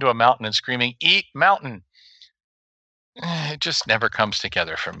airplane into a mountain and screaming, "Eat mountain." It just never comes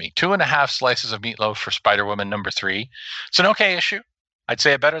together for me. 2.5 slices of meatloaf for Spider-Woman number 3. It's an okay issue. I'd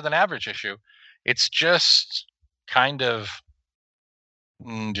say a better than average issue. It's just kind of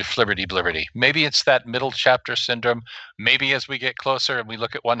flibberty-blibberty. Maybe it's that middle chapter syndrome. Maybe as we get closer and we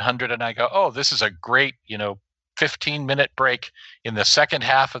look at 100 and I go, oh, this is a great, 15-minute break in the second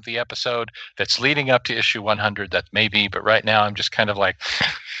half of the episode that's leading up to issue 100. That may be, but right now I'm just kind of like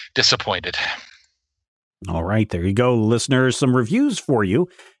disappointed. All right, there you go, listeners. Some reviews for you.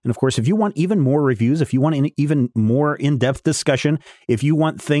 And of course, if you want even more reviews, if you want an even more in-depth discussion, if you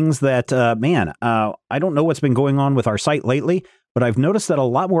want things that, I don't know what's been going on with our site lately, but I've noticed that a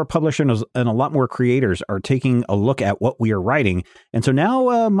lot more publishers and a lot more creators are taking a look at what we are writing. And so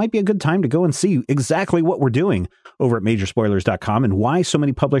now might be a good time to go and see exactly what we're doing over at Majorspoilers.com and why so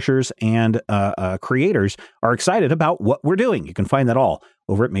many publishers and creators are excited about what we're doing. You can find that all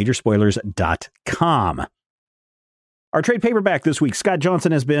over at Majorspoilers.com. Our trade paperback this week, Scott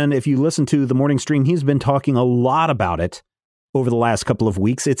Johnson has been, if you listen to the morning stream, he's been talking a lot about it over the last couple of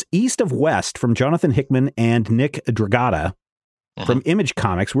weeks. It's East of West from Jonathan Hickman and Nick Dragotta from Image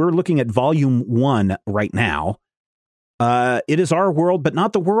Comics. We're looking at volume 1 right now. It is our world, but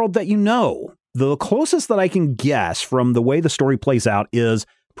not the world that you know. The closest that I can guess from the way the story plays out is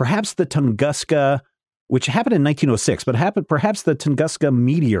perhaps the Tunguska, which happened in 1906, but perhaps the Tunguska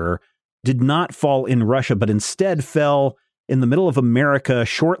meteor did not fall in Russia, but instead fell in the middle of America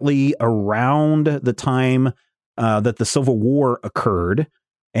shortly around the time that the Civil War occurred.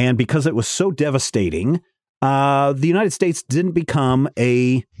 And because it was so devastating, the United States didn't become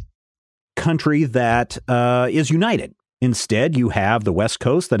a country that is united. Instead, you have the West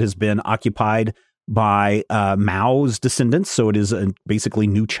Coast that has been occupied by Mao's descendants. So it is basically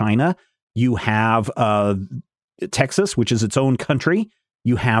New China. You have Texas, which is its own country.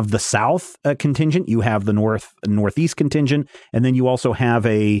 You have the South contingent. You have the Northeast contingent. And then you also have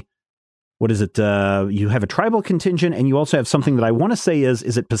you have a tribal contingent. And you also have something that I want to say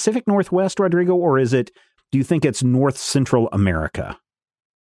is it Pacific Northwest, Rodrigo, or do you think it's North Central America?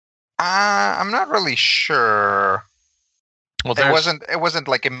 I'm not really sure. Well, it wasn't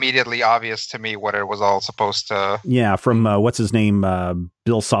like immediately obvious to me what it was all supposed to. Yeah, from what's his name,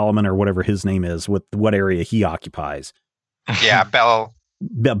 Bill Solomon or whatever his name is, what area he occupies. Yeah, Bell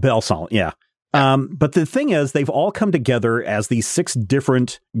Solomon. Yeah. But the thing is, they've all come together as these 6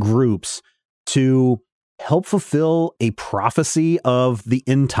 different groups to help fulfill a prophecy of the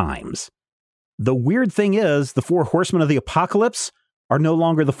end times. The weird thing is, the 4 horsemen of the apocalypse are no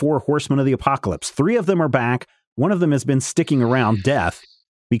longer the 4 horsemen of the apocalypse. 3 of them are back. One of them has been sticking around, Death,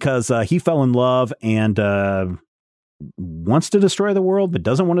 because he fell in love and wants to destroy the world, but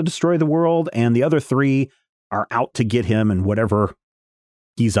doesn't want to destroy the world. And the other 3 are out to get him and whatever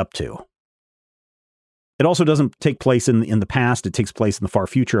he's up to. It also doesn't take place in the past. It takes place in the far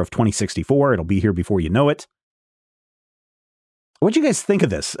future of 2064. It'll be here before you know it. What do you guys think of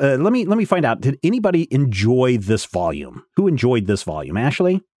this? Let me find out. Did anybody enjoy this volume? Who enjoyed this volume?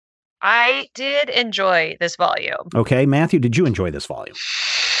 Ashley? I did enjoy this volume. Okay. Matthew, did you enjoy this volume?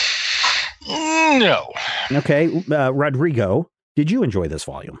 No. Okay. Rodrigo, did you enjoy this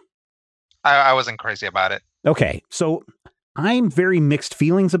volume? I wasn't crazy about it. Okay. So I'm very mixed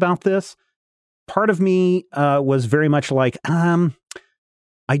feelings about this. Part of me was very much like,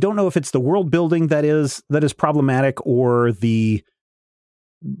 I don't know if it's the world building that is problematic, or the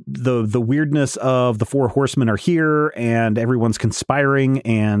weirdness of the Four Horsemen are here and everyone's conspiring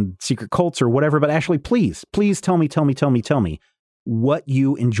and secret cults or whatever. But Ashley, please tell me what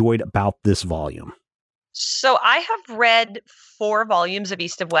you enjoyed about this volume. So I have read 4 volumes of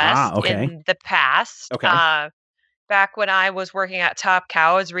East of West in the past. Okay. Back when I was working at Top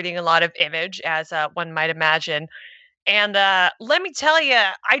Cow, I was reading a lot of Image, as one might imagine. And let me tell you,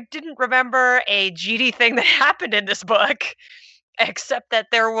 I didn't remember a GD thing that happened in this book, except that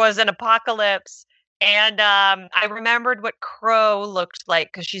there was an apocalypse. And I remembered what Crow looked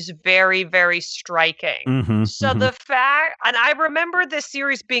like, because she's very, very striking. So the fact, and I remember this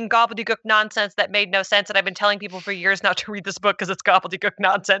series being gobbledygook nonsense that made no sense. And I've been telling people for years not to read this book because it's gobbledygook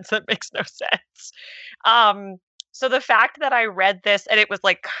nonsense that makes no sense. So the fact that I read this and it was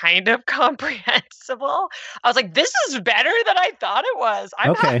like kind of comprehensible, I was like, this is better than I thought it was.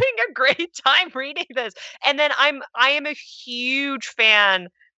 I'm having a great time reading this. And then I am a huge fan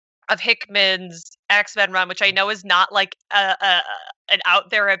of Hickman's X-Men run, which I know is not like an out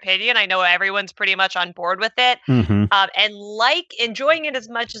there opinion. I know everyone's pretty much on board with it. And like enjoying it as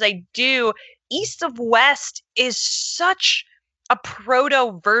much as I do, East of West is such a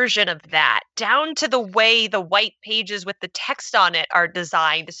proto version of that, down to the way the white pages with the text on it are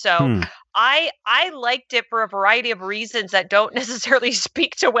designed. So I liked it for a variety of reasons that don't necessarily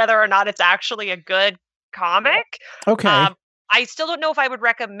speak to whether or not it's actually a good comic. I still don't know if I would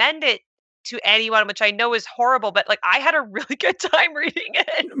recommend it to anyone, which I know is horrible, but like I had a really good time reading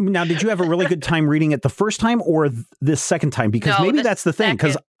it. Now, did you have a really good time reading it the first time or this second time? Because maybe that's the thing,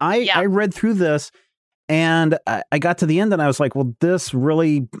 because I read through this and I got to the end and I was like, well, this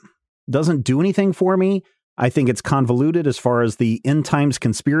really doesn't do anything for me. I think it's convoluted as far as the end times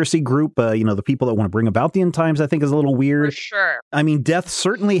conspiracy group, the people that want to bring about the end times, I think is a little weird. For sure. I mean, Death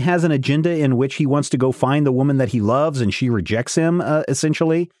certainly has an agenda in which he wants to go find the woman that he loves and she rejects him,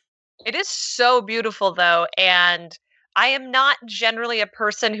 essentially. It is so beautiful, though. And I am not generally a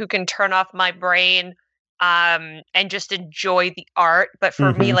person who can turn off my brain and just enjoy the art. But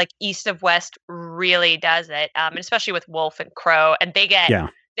for me, like East of West really does it, and especially with Wolf and Crow. And they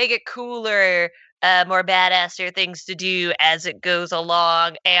get cooler, more badasser things to do as it goes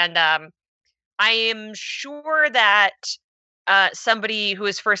along. And I am sure that somebody who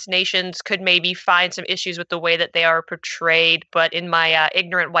is First Nations could maybe find some issues with the way that they are portrayed. But in my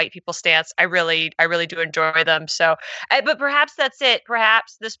ignorant white people stance, I really do enjoy them. So, but perhaps that's it.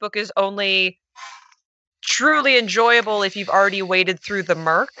 Perhaps this book is only truly enjoyable if you've already waded through the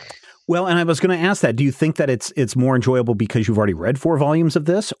murk. Well, and I was going to ask that. Do you think that it's more enjoyable because you've already read 4 volumes of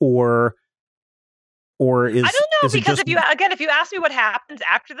this, or is I don't know, because just... if you ask me what happens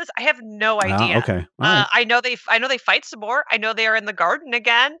after this, I have no idea. Okay. Right. I know they fight some more. I know they are in the garden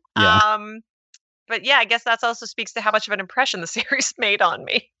again. Yeah. But yeah, I guess that also speaks to how much of an impression the series made on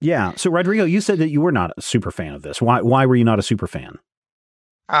me. Yeah. So Rodrigo, you said that you were not a super fan of this. Why were you not a super fan?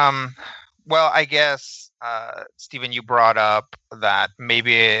 Well, I guess, Stephen, you brought up that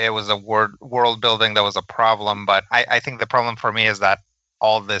maybe it was a world building that was a problem, but I think the problem for me is that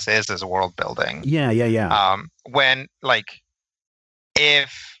all this is world building. Yeah. When, like,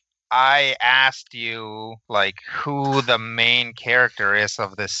 if I asked you, like, who the main character is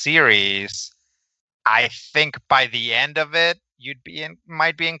of the series, I think by the end of it,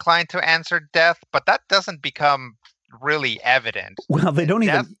 might be inclined to answer Death, but that doesn't become really evident. Well, they don't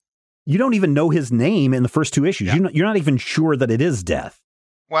you don't even know his name in the first 2 issues. Yeah. You're not even sure that it is Death.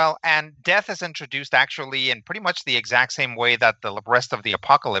 Well, and Death is introduced actually in pretty much the exact same way that the rest of the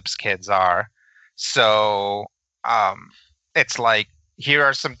Apocalypse kids are. So it's like, here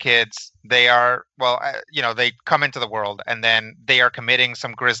are some kids. They are, they come into the world and then they are committing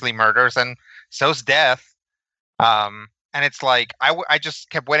some grisly murders, and so's Death. And it's like, I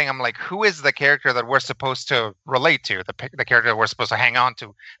just kept waiting. I'm like, who is the character that we're supposed to relate to? The character that we're supposed to hang on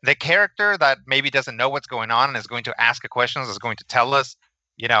to? The character that maybe doesn't know what's going on and is going to ask questions, is going to tell us,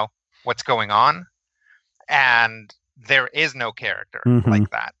 what's going on. And there is no character like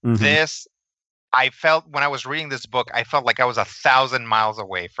that. This, I felt when I was reading this book, I felt like I was 1,000 miles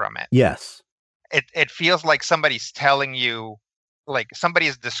away from it. Yes. It feels like somebody's telling you, like somebody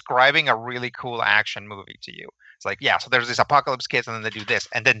is describing a really cool action movie to you. It's like, yeah, so there's these Apocalypse kids and then they do this.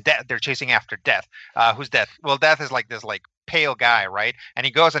 And then they're chasing after Death. Who's Death? Well, Death is like this like pale guy, right? And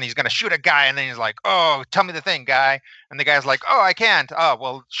he goes and he's going to shoot a guy. And then he's like, oh, tell me the thing, guy. And the guy's like, oh, I can't. Oh,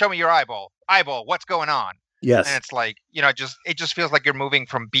 well, show me your eyeball. Eyeball, what's going on? Yes. And it's like, it just feels like you're moving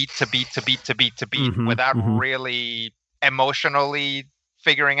from beat to beat to beat to beat to beat without really emotionally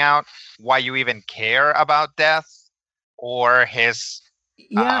figuring out why you even care about death, or his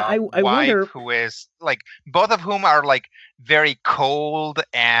I wife, wonder. who is like, both of whom are like very cold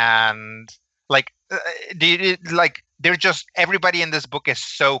and like like they're just, everybody in this book is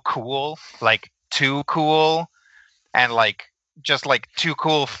so cool, like too cool, and like just like too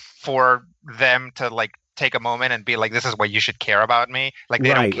cool for them to like take a moment and be like, this is why you should care about me. Like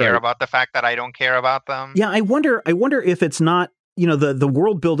they don't care about the fact that I don't care about them. Yeah, I wonder if it's not, the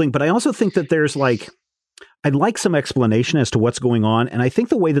world building, but I also think that there's like, I'd like some explanation as to what's going on. And I think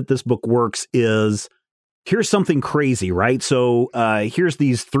the way that this book works is, here's something crazy, right? So here's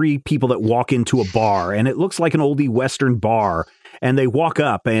these three people that walk into a bar, and it looks like an oldie Western bar. And they walk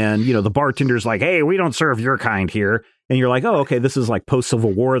up, and, the bartender's like, hey, we don't serve your kind here. And you're like, oh, okay, this is like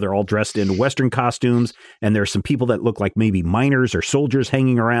post-Civil War. They're all dressed in Western costumes, and there's some people that look like maybe miners or soldiers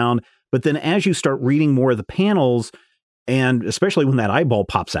hanging around. But then as you start reading more of the panels, and especially when that eyeball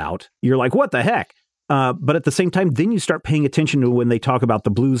pops out, you're like, what the heck? But at the same time, then you start paying attention to when they talk about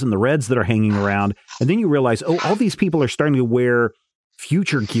the blues and the reds that are hanging around. And then you realize, oh, all these people are starting to wear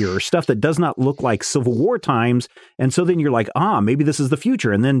future gear, stuff that does not look like Civil War times. And so then you're like, maybe this is the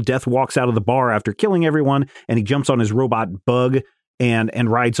future. And then Death walks out of the bar after killing everyone, and he jumps on his robot bug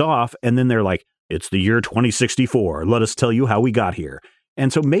and rides off. And then they're like, it's the year 2064. Let us tell you how we got here.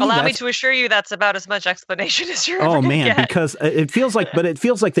 And so maybe allow me to assure you that's about as much explanation as you're ever oh man, get. Because it feels like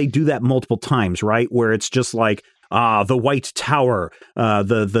they do that multiple times, right? Where it's just like, the White Tower,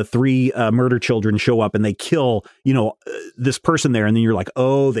 the three murder children show up and they kill, this person there. And then you're like,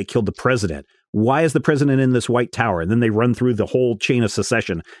 oh, they killed the president. Why is the president in this White Tower? And then they run through the whole chain of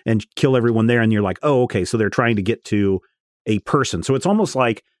secession and kill everyone there. And you're like, oh, okay. So they're trying to get to a person. So it's almost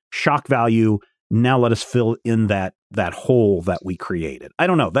like shock value. Now let us fill in that hole that we created. I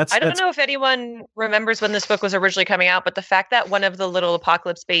don't know. I don't know if anyone remembers when this book was originally coming out, but the fact that one of the little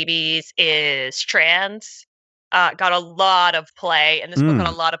Apocalypse babies is trans got a lot of play, and this book got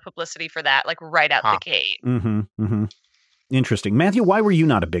a lot of publicity for that, like right out the gate. Interesting. Matthew, why were you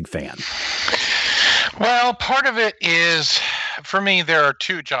not a big fan? Well, part of it is, for me, there are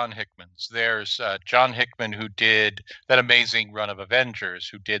two John Hickmans. There's John Hickman, who did that amazing run of Avengers,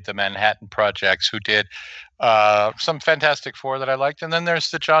 who did the Manhattan Projects, who did some Fantastic Four that I liked. And then there's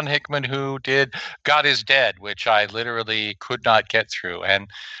the John Hickman who did God is Dead, which I literally could not get through. And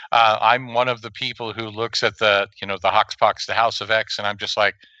I'm one of the people who looks at the Hoxpox, the House of X, and I'm just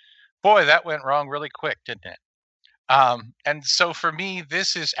like, boy, that went wrong really quick, didn't it? And so for me,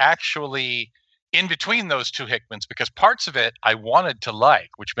 this is actually in between those two Hickmans, because parts of it I wanted to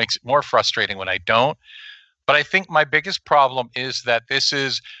like, which makes it more frustrating when I don't. But I think my biggest problem is that this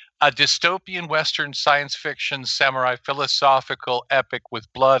is a dystopian Western science fiction samurai philosophical epic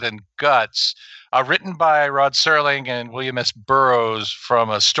with blood and guts, written by Rod Serling and William S. Burroughs, from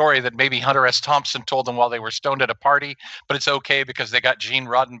a story that maybe Hunter S. Thompson told them while they were stoned at a party, but it's okay because they got Gene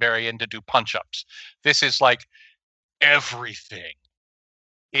Roddenberry in to do punch-ups. This is like everything.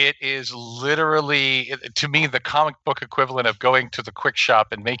 It is literally, to me, the comic book equivalent of going to the quick shop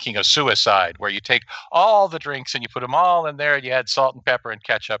and making a suicide, where you take all the drinks and you put them all in there and you add salt and pepper and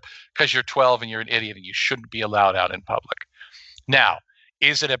ketchup because you're 12 and you're an idiot and you shouldn't be allowed out in public. Now,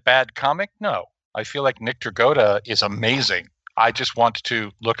 is it a bad comic? No. I feel like Nick Dragotta is amazing. I just want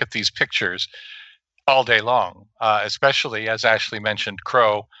to look at these pictures all day long, especially, as Ashley mentioned,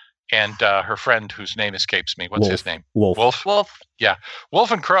 Crow and her friend whose name escapes me. What's his name? Wolf. Yeah.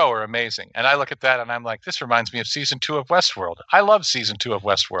 Wolf and Crow are amazing. And I look at that and I'm like, this reminds me of season 2 of Westworld. I love season 2 of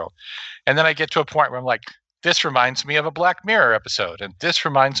Westworld. And then I get to a point where I'm like, this reminds me of a Black Mirror episode. And this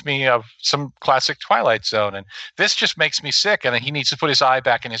reminds me of some classic Twilight Zone. And this just makes me sick. And he needs to put his eye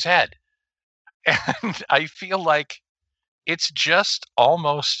back in his head. And I feel like it's just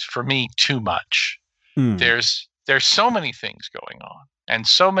almost, for me, too much. There's so many things going on, and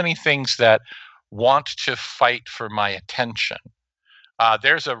so many things that want to fight for my attention.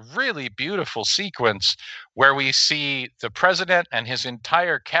 There's a really beautiful sequence where we see the president and his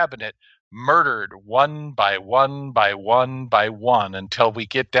entire cabinet murdered one by one by one by one until we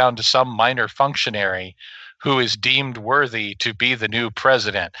get down to some minor functionary who is deemed worthy to be the new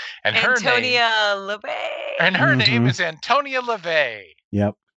president. And Antonia LaVey. And her name is Antonia LaVey.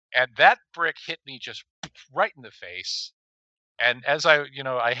 Yep. And that brick hit me just right in the face. And as I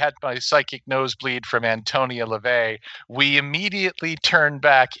had my psychic nosebleed from Antonia LaVey, we immediately turned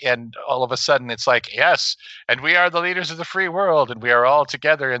back, and all of a sudden it's like, yes, and we are the leaders of the free world, and we are all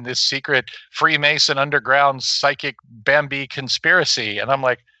together in this secret Freemason underground psychic Bambi conspiracy. And I'm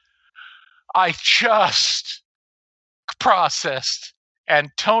like, I just processed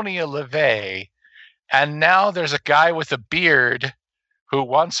Antonia LaVey And now there's a guy with a beard who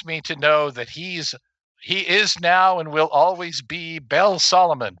wants me to know that he is now and will always be Bell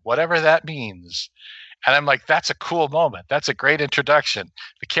Solomon, whatever that means. And I'm like, that's a cool moment. That's a great introduction.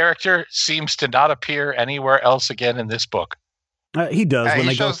 The character seems to not appear anywhere else again in this book. He does when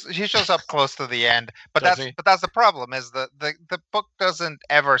he shows up close to the end, but Does that's the problem. Is the book doesn't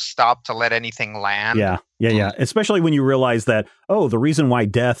ever stop to let anything land. Yeah. Especially when you realize that the reason why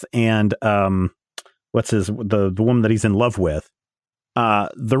Death and the woman that he's in love with,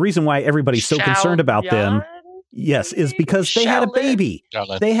 the reason why everybody's so concerned about them, yes, is because they had a baby.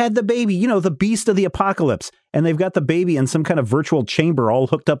 They had the baby, the beast of the apocalypse, and they've got the baby in some kind of virtual chamber, all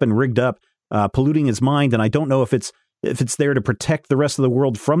hooked up and rigged up, polluting his mind. And I don't know if it's there to protect the rest of the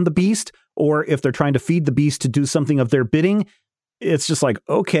world from the beast, or if they're trying to feed the beast to do something of their bidding. It's just like,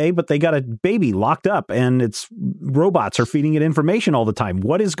 okay, but they got a baby locked up and it's robots are feeding it information all the time.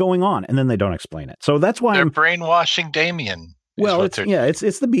 What is going on? And then they don't explain it. So that's why they're brainwashing Damien. Well, it's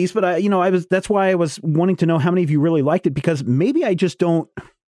the beast, but that's why I was wanting to know how many of you really liked it, because maybe I just don't.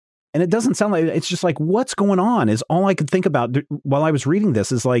 And it doesn't sound like, it's just like, what's going on is all I could think about while I was reading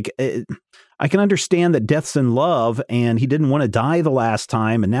this is like, I can understand that Death's in love and he didn't want to die the last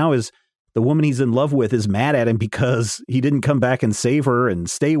time. And now the woman he's in love with is mad at him because he didn't come back and save her and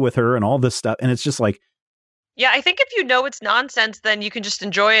stay with her and all this stuff. And it's just like, yeah, I think if you know it's nonsense, then you can just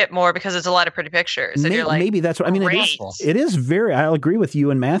enjoy it more because it's a lot of pretty pictures. And you're like, maybe that's what I mean. It is very. I'll agree with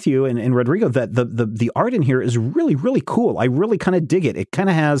you and Matthew and Rodrigo that the art in here is really, really cool. I really kind of dig it. It kind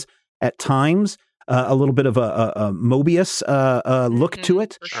of has at times a little bit of a Mobius look to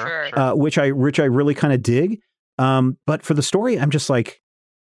it, for sure. Which I really kind of dig. But for the story, I'm just like,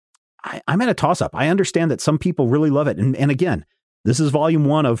 I'm at a toss up. I understand that some people really love it, and again, this is volume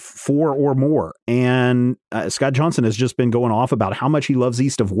 1 of 4 or more. And Scott Johnson has just been going off about how much he loves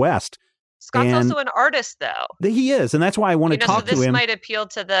East of West. Scott's also an artist, though. He is. And that's why I want to talk to him. This might appeal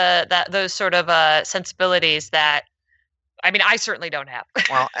to those sort of sensibilities that, I mean, I certainly don't have.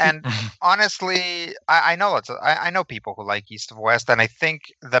 Well, and honestly, I know I know people who like East of West. And I think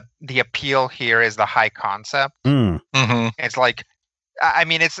the appeal here is the high concept. Mm-hmm. It's like, I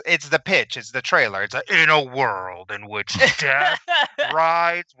mean, it's the pitch, it's the trailer. It's in a world in which Death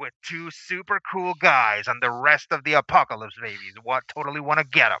rides with 2 super cool guys, and the rest of the apocalypse babies totally want to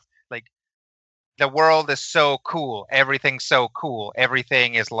get them. Like, the world is so cool. Everything's so cool.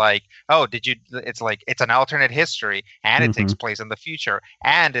 Everything is like, it's like it's an alternate history, and it takes place in the future,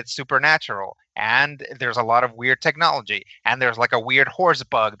 and it's supernatural, and there's a lot of weird technology, and there's like a weird horse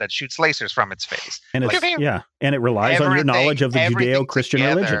bug that shoots lasers from its face. And and it relies on your knowledge of the Judeo-Christian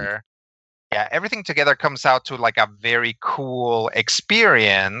religion. Yeah, everything together comes out to like a very cool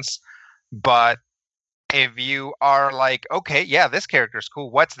experience, but if you are like, okay, yeah, this character's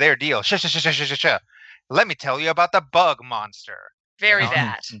cool. What's their deal? Let me tell you about the bug monster. Very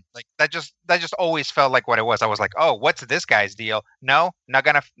bad. Like that just always felt like what it was. I was like, oh, what's this guy's deal? No, not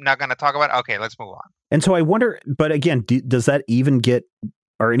gonna talk about it. Okay, let's move on. And so I wonder, but again, does that even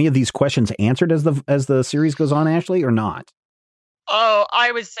are any of these questions answered as the series goes on, Ashley, or not? Oh,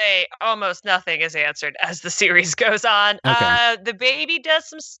 I would say almost nothing is answered as the series goes on. Okay. The baby does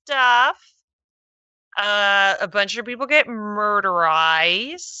some stuff. A bunch of people get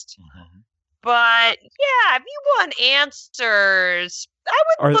murderized. Mm-hmm. But yeah, if you want answers, I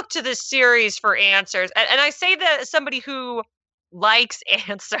would look to this series for answers. And I say that as somebody who likes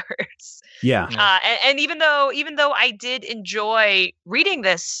answers. Yeah. And even though I did enjoy reading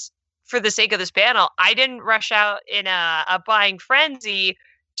this for the sake of this panel, I didn't rush out in a buying frenzy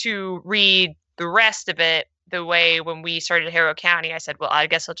to read the rest of it. The way when we started Harrow County, I said, well, I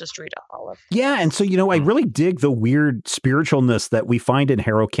guess I'll just read all of it. Yeah, and so, I really dig the weird spiritualness that we find in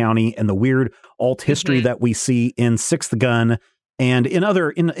Harrow County and the weird alt history that we see in Sixth Gun and in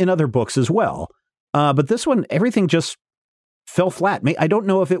other books as well. But this one, everything just fell flat. I don't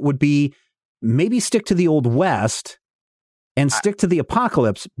know if it would be maybe stick to the Old West and stick to the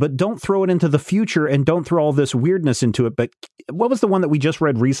apocalypse, but don't throw it into the future and don't throw all this weirdness into it. But what was the one that we just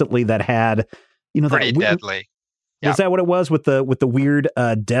read recently that had... Pretty Deadly. Is that what it was with the weird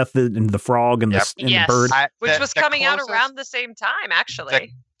death and the frog and the bird? Which was coming out around the same time,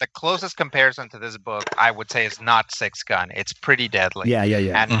 actually. The closest comparison to this book, I would say, is not Sixth Gun. It's Pretty Deadly. Yeah.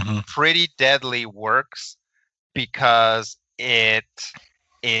 And Pretty Deadly works because it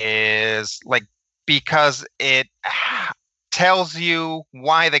tells you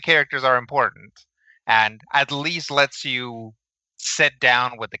why the characters are important and at least lets you sit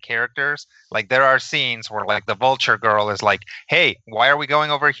down with the characters. Like there are scenes where like the vulture girl is like, hey, why are we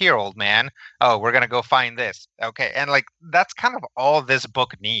going over here, old man? Oh, we're gonna go find this. Okay. And like that's kind of all this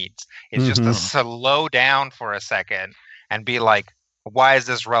book needs. It's just to slow down for a second and be like, why is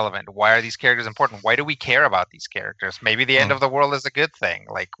this relevant? Why are these characters important? Why do we care about these characters? Maybe the end of the world is a good thing.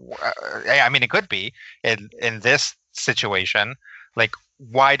 Like I mean, it could be in this situation. Like,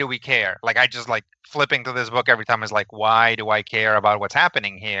 why do we care? Like, I just like flipping to this book every time is like, why do I care about what's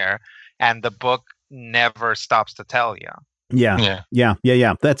happening here? And the book never stops to tell you. Yeah.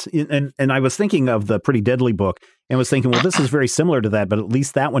 That's and I was thinking of the Pretty Deadly book and was thinking, well, this is very similar to that, but at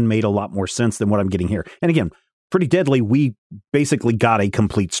least that one made a lot more sense than what I'm getting here. And again, Pretty Deadly, we basically got a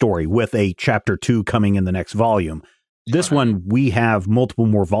complete story with a chapter 2 coming in the next volume. This one, we have multiple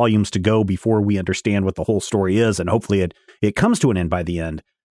more volumes to go before we understand what the whole story is, and hopefully it comes to an end by the end.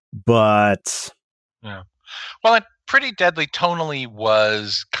 But yeah, well, and Pretty Deadly tonally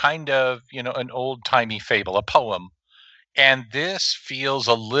was kind of, an old-timey fable, a poem. And this feels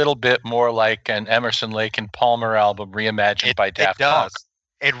a little bit more like an Emerson, Lake and Palmer album reimagined by Daft Punk.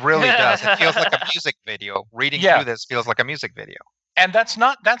 It really does. It feels like a music video. Reading through this feels like a music video. And that's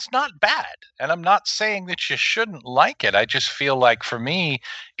not bad. And I'm not saying that you shouldn't like it. I just feel like for me,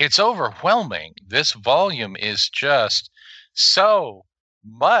 it's overwhelming. This volume is just so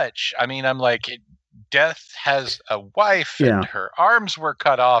much. I mean, I'm like, Death has a wife and her arms were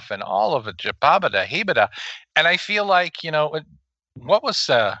cut off and all of it, jababada, hebada. And I feel like, what was,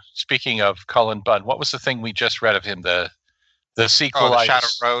 speaking of Cullen Bunn, what was the thing we just read of him? The sequel. The Shadow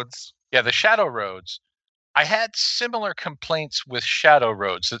Roads. Yeah, the Shadow Roads. I had similar complaints with Shadow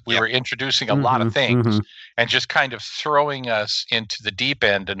Roads, that we were introducing a lot of things and just kind of throwing us into the deep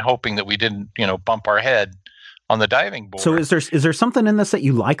end and hoping that we didn't, bump our head on the diving board. So is there something in this that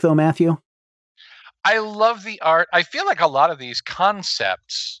you like though, Matthew? I love the art. I feel like a lot of these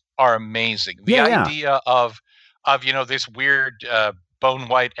concepts are amazing. The idea of this weird bone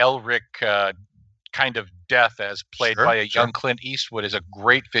white Elric kind of death as played by a young Clint Eastwood is a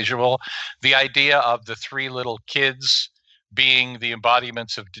great visual. The idea of the 3 little kids being the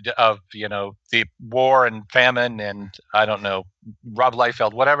embodiments of the war and famine and I don't know, Rob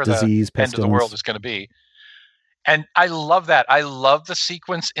Liefeld, whatever disease, the end of the world is going to be. And I love that. I love the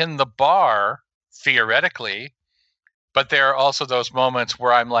sequence in the bar, theoretically, but there are also those moments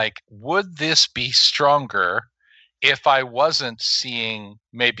where I'm like, would this be stronger if I wasn't seeing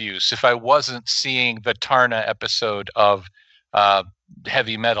Möbius, if I wasn't seeing the Tarna episode of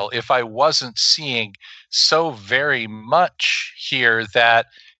Heavy Metal, if I wasn't seeing so very much here that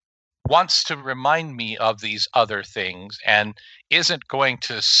wants to remind me of these other things and isn't going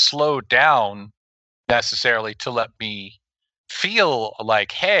to slow down necessarily to let me feel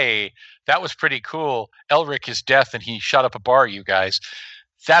like, hey, that was pretty cool. Elric is death and he shut up a bar, you guys.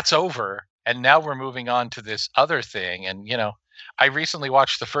 That's over. And now we're moving on to this other thing. And, I recently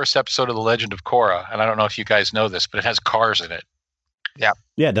watched the first episode of The Legend of Korra. And I don't know if you guys know this, but it has cars in it. Yeah.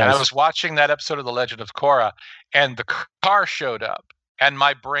 Yeah, it does. And I was watching that episode of The Legend of Korra and the car showed up and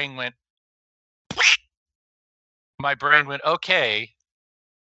my brain went, okay,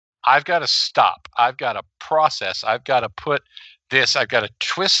 I've got to stop. I've got to process. I've got to put this, I've got to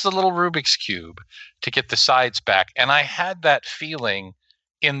twist the little Rubik's Cube to get the sides back. And I had that feeling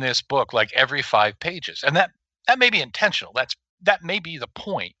in this book, like every 5 pages. And that may be intentional. That may be the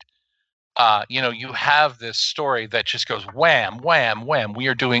point. You have this story that just goes wham, wham, wham. We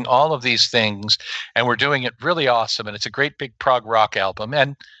are doing all of these things and we're doing it really awesome. And it's a great big prog rock album.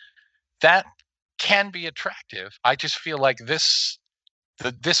 And that can be attractive. I just feel like this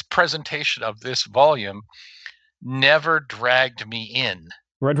presentation of this volume never dragged me in.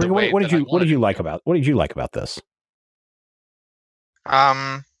 Rodrigo, what did you like about this?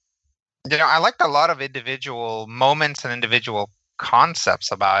 I liked a lot of individual moments and individual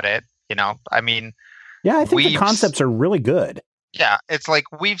concepts about it. I mean, I think the concepts are really good. Yeah, it's like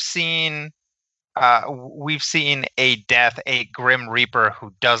we've seen a death, a Grim Reaper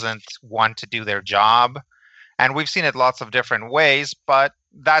who doesn't want to do their job, and we've seen it lots of different ways. But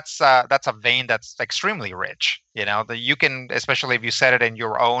that's a vein that's extremely rich. That you can, especially if you set it in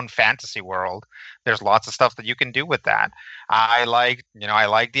your own fantasy world, there's lots of stuff that you can do with that. I like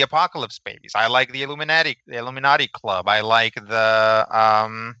the Apocalypse Babies. I like the Illuminati Club. I like the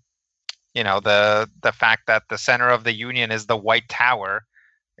the fact that the center of the Union is the White Tower.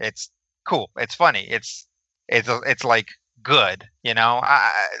 It's cool. It's funny. It's like good.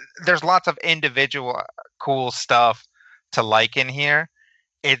 There's lots of individual cool stuff to like in here.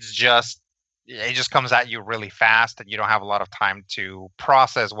 It's just it just comes at you really fast, and you don't have a lot of time to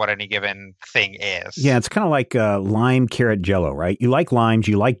process what any given thing is. Yeah, it's kind of like lime, carrot, Jello, right? You like limes,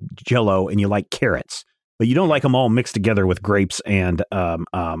 you like Jello, and you like carrots, but you don't like them all mixed together with grapes and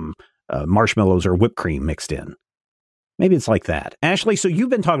marshmallows or whipped cream mixed in. Maybe it's like that. Ashley, so you've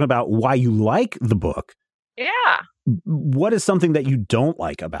been talking about why you like the book. Yeah. What is something that you don't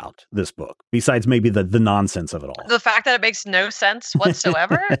like about this book, besides maybe the nonsense of it all? The fact that it makes no sense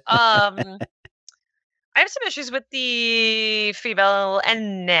whatsoever. I have some issues with the female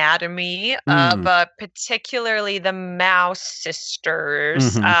anatomy, but particularly the Mouse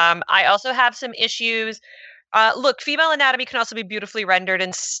sisters. I also have some issues. Look, female anatomy can also be beautifully rendered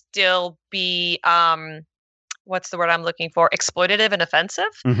and still be what's the word I'm looking for? Exploitative and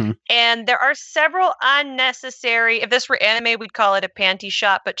offensive. And there are several unnecessary, if this were anime, we'd call it a panty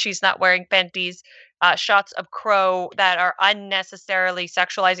shot, but she's not wearing panties, shots of Crow that are unnecessarily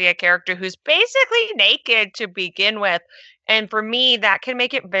sexualizing a character who's basically naked to begin with. And for me, that can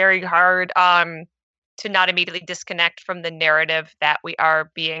make it very hard to not immediately disconnect from the narrative that we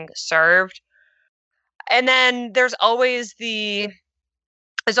are being served. And then there's always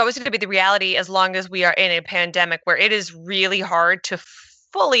going to be the reality, as long as we are in a pandemic, where it is really hard to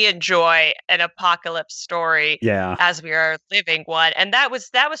fully enjoy an apocalypse story as we are living one. And that was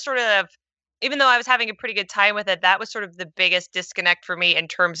sort of, even though I was having a pretty good time with it, that was sort of the biggest disconnect for me in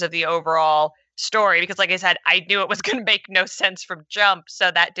terms of the overall story. Because like I said, I knew it was going to make no sense from jump,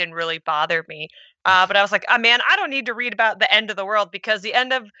 so that didn't really bother me. But I was like, oh man, I don't need to read about the end of the world, because the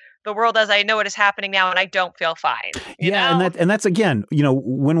end of the world as I know it is happening now, and I don't feel fine. You know? and that's again,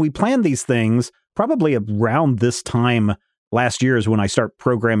 when we plan these things, probably around this time last year is when I start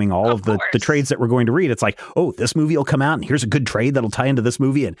programming all of the trades that we're going to read. It's like, oh, this movie will come out, and here's a good trade that'll tie into this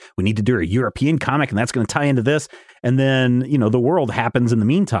movie, and we need to do a European comic, and that's going to tie into this. And then, the world happens in the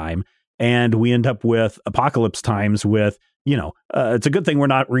meantime, and we end up with Apocalypse Times with, it's a good thing we're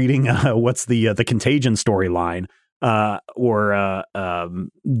not reading what's the Contagion storyline. Or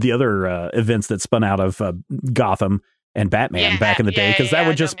the other events that spun out of Gotham and Batman back in the day, because that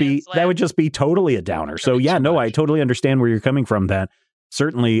would just be totally a downer. So I totally understand where you're coming from. That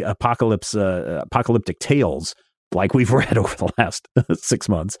certainly apocalyptic tales like we've read over the last 6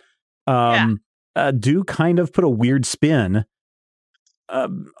 months do kind of put a weird spin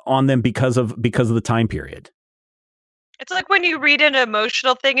on them because of the time period. It's like when you read an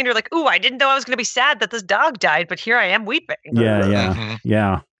emotional thing and you're like, ooh, I didn't know I was going to be sad that this dog died, but here I am weeping.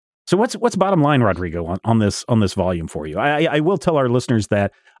 Yeah. So what's bottom line, Rodrigo, on this volume for you? I will tell our listeners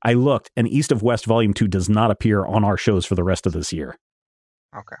that I looked, and East of West Volume 2 does not appear on our shows for the rest of this year.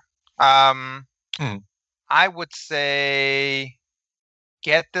 Okay. I would say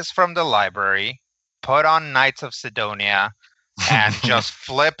get this from the library, put on Knights of Sidonia, and just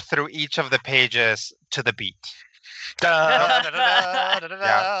flip through each of the pages to the beat. Yeah,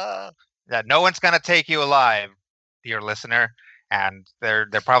 no one's gonna take you alive, dear listener, and they're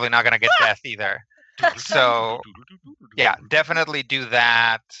probably not gonna get death either. So yeah, definitely do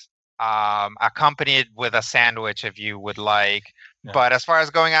that. Accompanied with a sandwich if you would like. Yeah. But as far as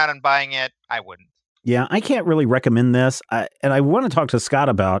going out and buying it, I wouldn't. Yeah, I can't really recommend this. And I want to talk to Scott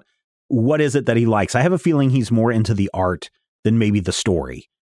about what is it that he likes. I have a feeling he's more into the art than maybe the story.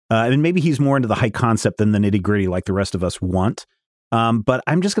 And maybe he's more into the high concept than the nitty gritty like the rest of us want. But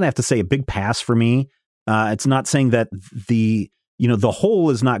I'm just going to have to say a big pass for me. It's not saying that the whole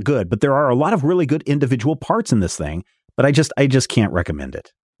is not good, but there are a lot of really good individual parts in this thing. But I just can't recommend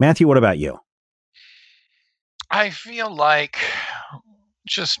it. Matthew, what about you? I feel like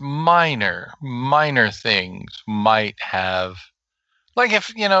just minor things might have. Like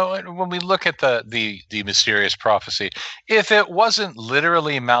if, when we look at the mysterious prophecy, if it wasn't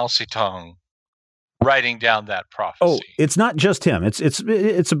literally Mao Zedong writing down that prophecy. Oh, it's not just him. It's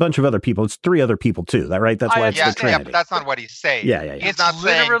a bunch of other people. It's 3 other people too. That right? That's why it's the Trinity. Yeah, but that's not what he's saying. Yeah. He's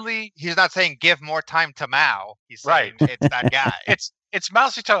not saying give more time to Mao. He's saying it's that guy. It's Mao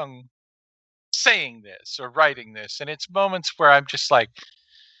Zedong saying this or writing this, and it's moments where I'm just like,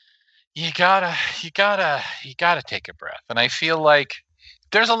 you gotta take a breath. And I feel like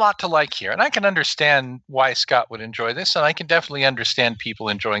there's a lot to like here. And I can understand why Scott would enjoy this. And I can definitely understand people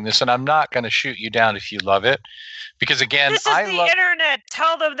enjoying this. And I'm not going to shoot you down if you love it. Because again, this is the internet.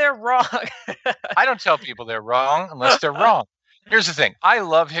 Tell them they're wrong. I don't tell people they're wrong unless they're wrong. Here's the thing. I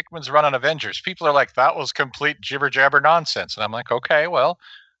love Hickman's run on Avengers. People are like, that was complete jibber jabber nonsense. And I'm like, okay, well,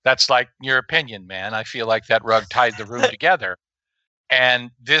 that's like your opinion, man. I feel like that rug tied the room together.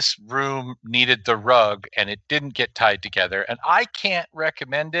 And this room needed the rug, and it didn't get tied together. And I can't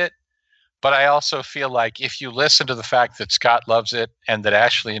recommend it, But I also feel like if you listen to the fact that Scott loves it and that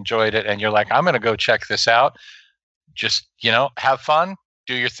Ashley enjoyed it, and you're like, I'm going to go check this out, just, have fun,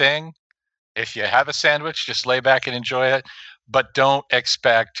 do your thing. If you have a sandwich, just lay back and enjoy it, but don't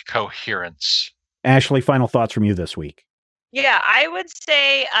expect coherence. Ashley, final thoughts from you this week. Yeah, I would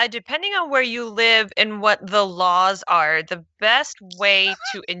say, depending on where you live and what the laws are, the best way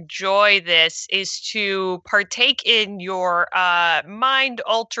to enjoy this is to partake in your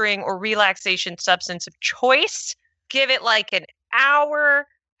mind-altering or relaxation substance of choice. Give it like an hour,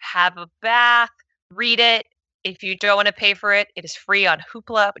 have a bath, read it. If you don't want to pay for it, it is free on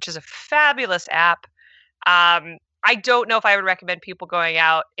Hoopla, which is a fabulous app. I don't know if I would recommend people going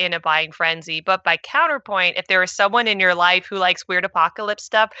out in a buying frenzy, but by counterpoint, if there is someone in your life who likes weird apocalypse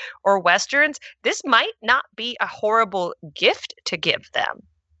stuff or Westerns, this might not be a horrible gift to give them.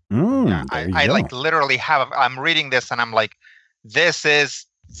 I like literally I'm reading this and I'm like, this is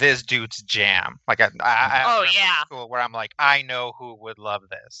this dude's jam. Like school where I'm like, I know who would love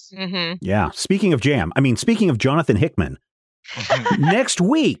this. Mm-hmm. Yeah. Speaking of jam, speaking of Jonathan Hickman, next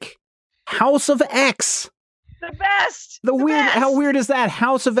week, House of X. The best. How weird is that?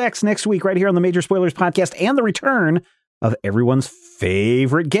 House of X next week, right here on the Major Spoilers podcast, and the return of everyone's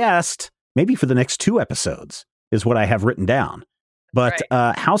favorite guest, maybe for the next 2 episodes, is what I have written down. But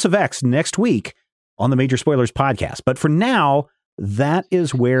right. House of X next week on the Major Spoilers podcast. But for now, that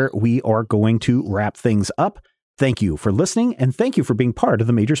is where we are going to wrap things up. Thank you for listening, and thank you for being part of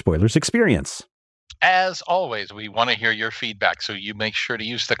the Major Spoilers experience. As always, we want to hear your feedback, so you make sure to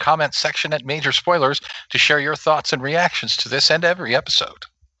use the comments section at Major Spoilers to share your thoughts and reactions to this and every episode.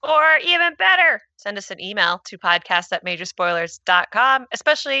 Or even better, send us an email to podcast@majorspoilers.com,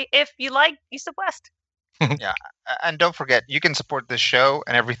 especially if you like East of West. Yeah, and don't forget, you can support this show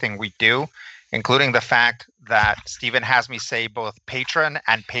and everything we do, including the fact that Stephen has me say both patron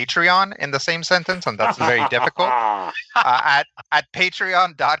and Patreon in the same sentence, and that's very difficult, at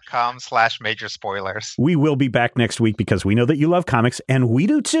patreon.com/majorspoilers. We will be back next week because we know that you love comics, and we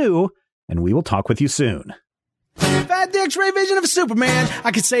do too, and we will talk with you soon. Fat the X-ray vision of Superman.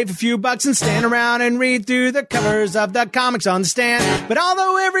 I could save a few bucks and stand around and read through the covers of the comics on the stand. But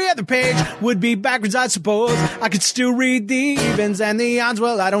although every other page would be backwards, I suppose I could still read the evens and the odds.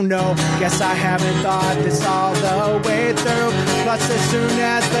 Well, I don't know. Guess I haven't thought this all the way through. Plus, as soon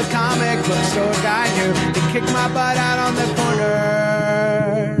as the comic book store guy knew, he kicked my butt out on the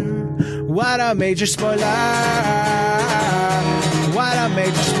corner. What a major spoiler. What a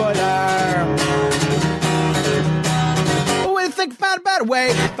major spoiler. Think about a better way.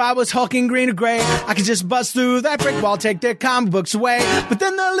 If I was hulking green or gray, I could just bust through that brick wall, take their comic books away. But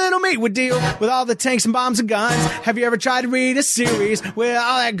then the little meat would deal with all the tanks and bombs and guns. Have you ever tried to read a series with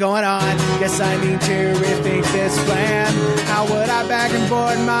all that going on? Guess I need to rethink this plan. How would I bag and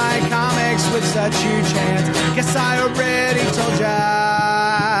board my comics with such huge hands? Guess I already told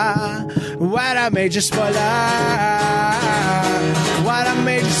ya. What a major spoiler. What a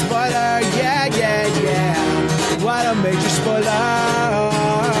major spoiler. Yeah, yeah, yeah. What a major spoiler.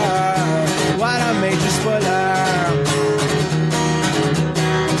 What a major spoiler.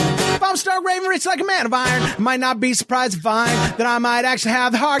 If I'm Stark Raven rich like a man of iron, I might not be surprised to find that I might actually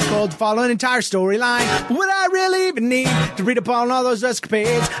have the heart cold to follow an entire storyline. But would I really even need to read up on all those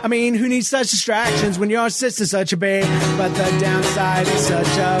escapades? I mean, who needs such distractions when your sister's such a babe? But the downside is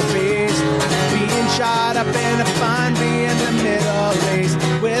such a beast. Being shot up in a fun, being the Middle East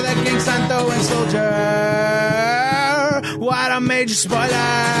with a gang sign throwing soldier. What a major spoiler.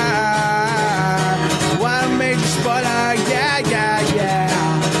 What a major spoiler. Yeah, yeah, yeah.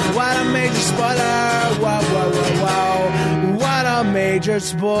 What a major spoiler. Whoa, whoa, whoa, whoa. What a major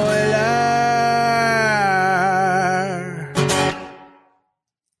spoiler.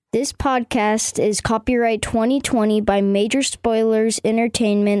 This podcast is copyright 2020 by Major Spoilers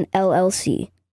Entertainment, LLC.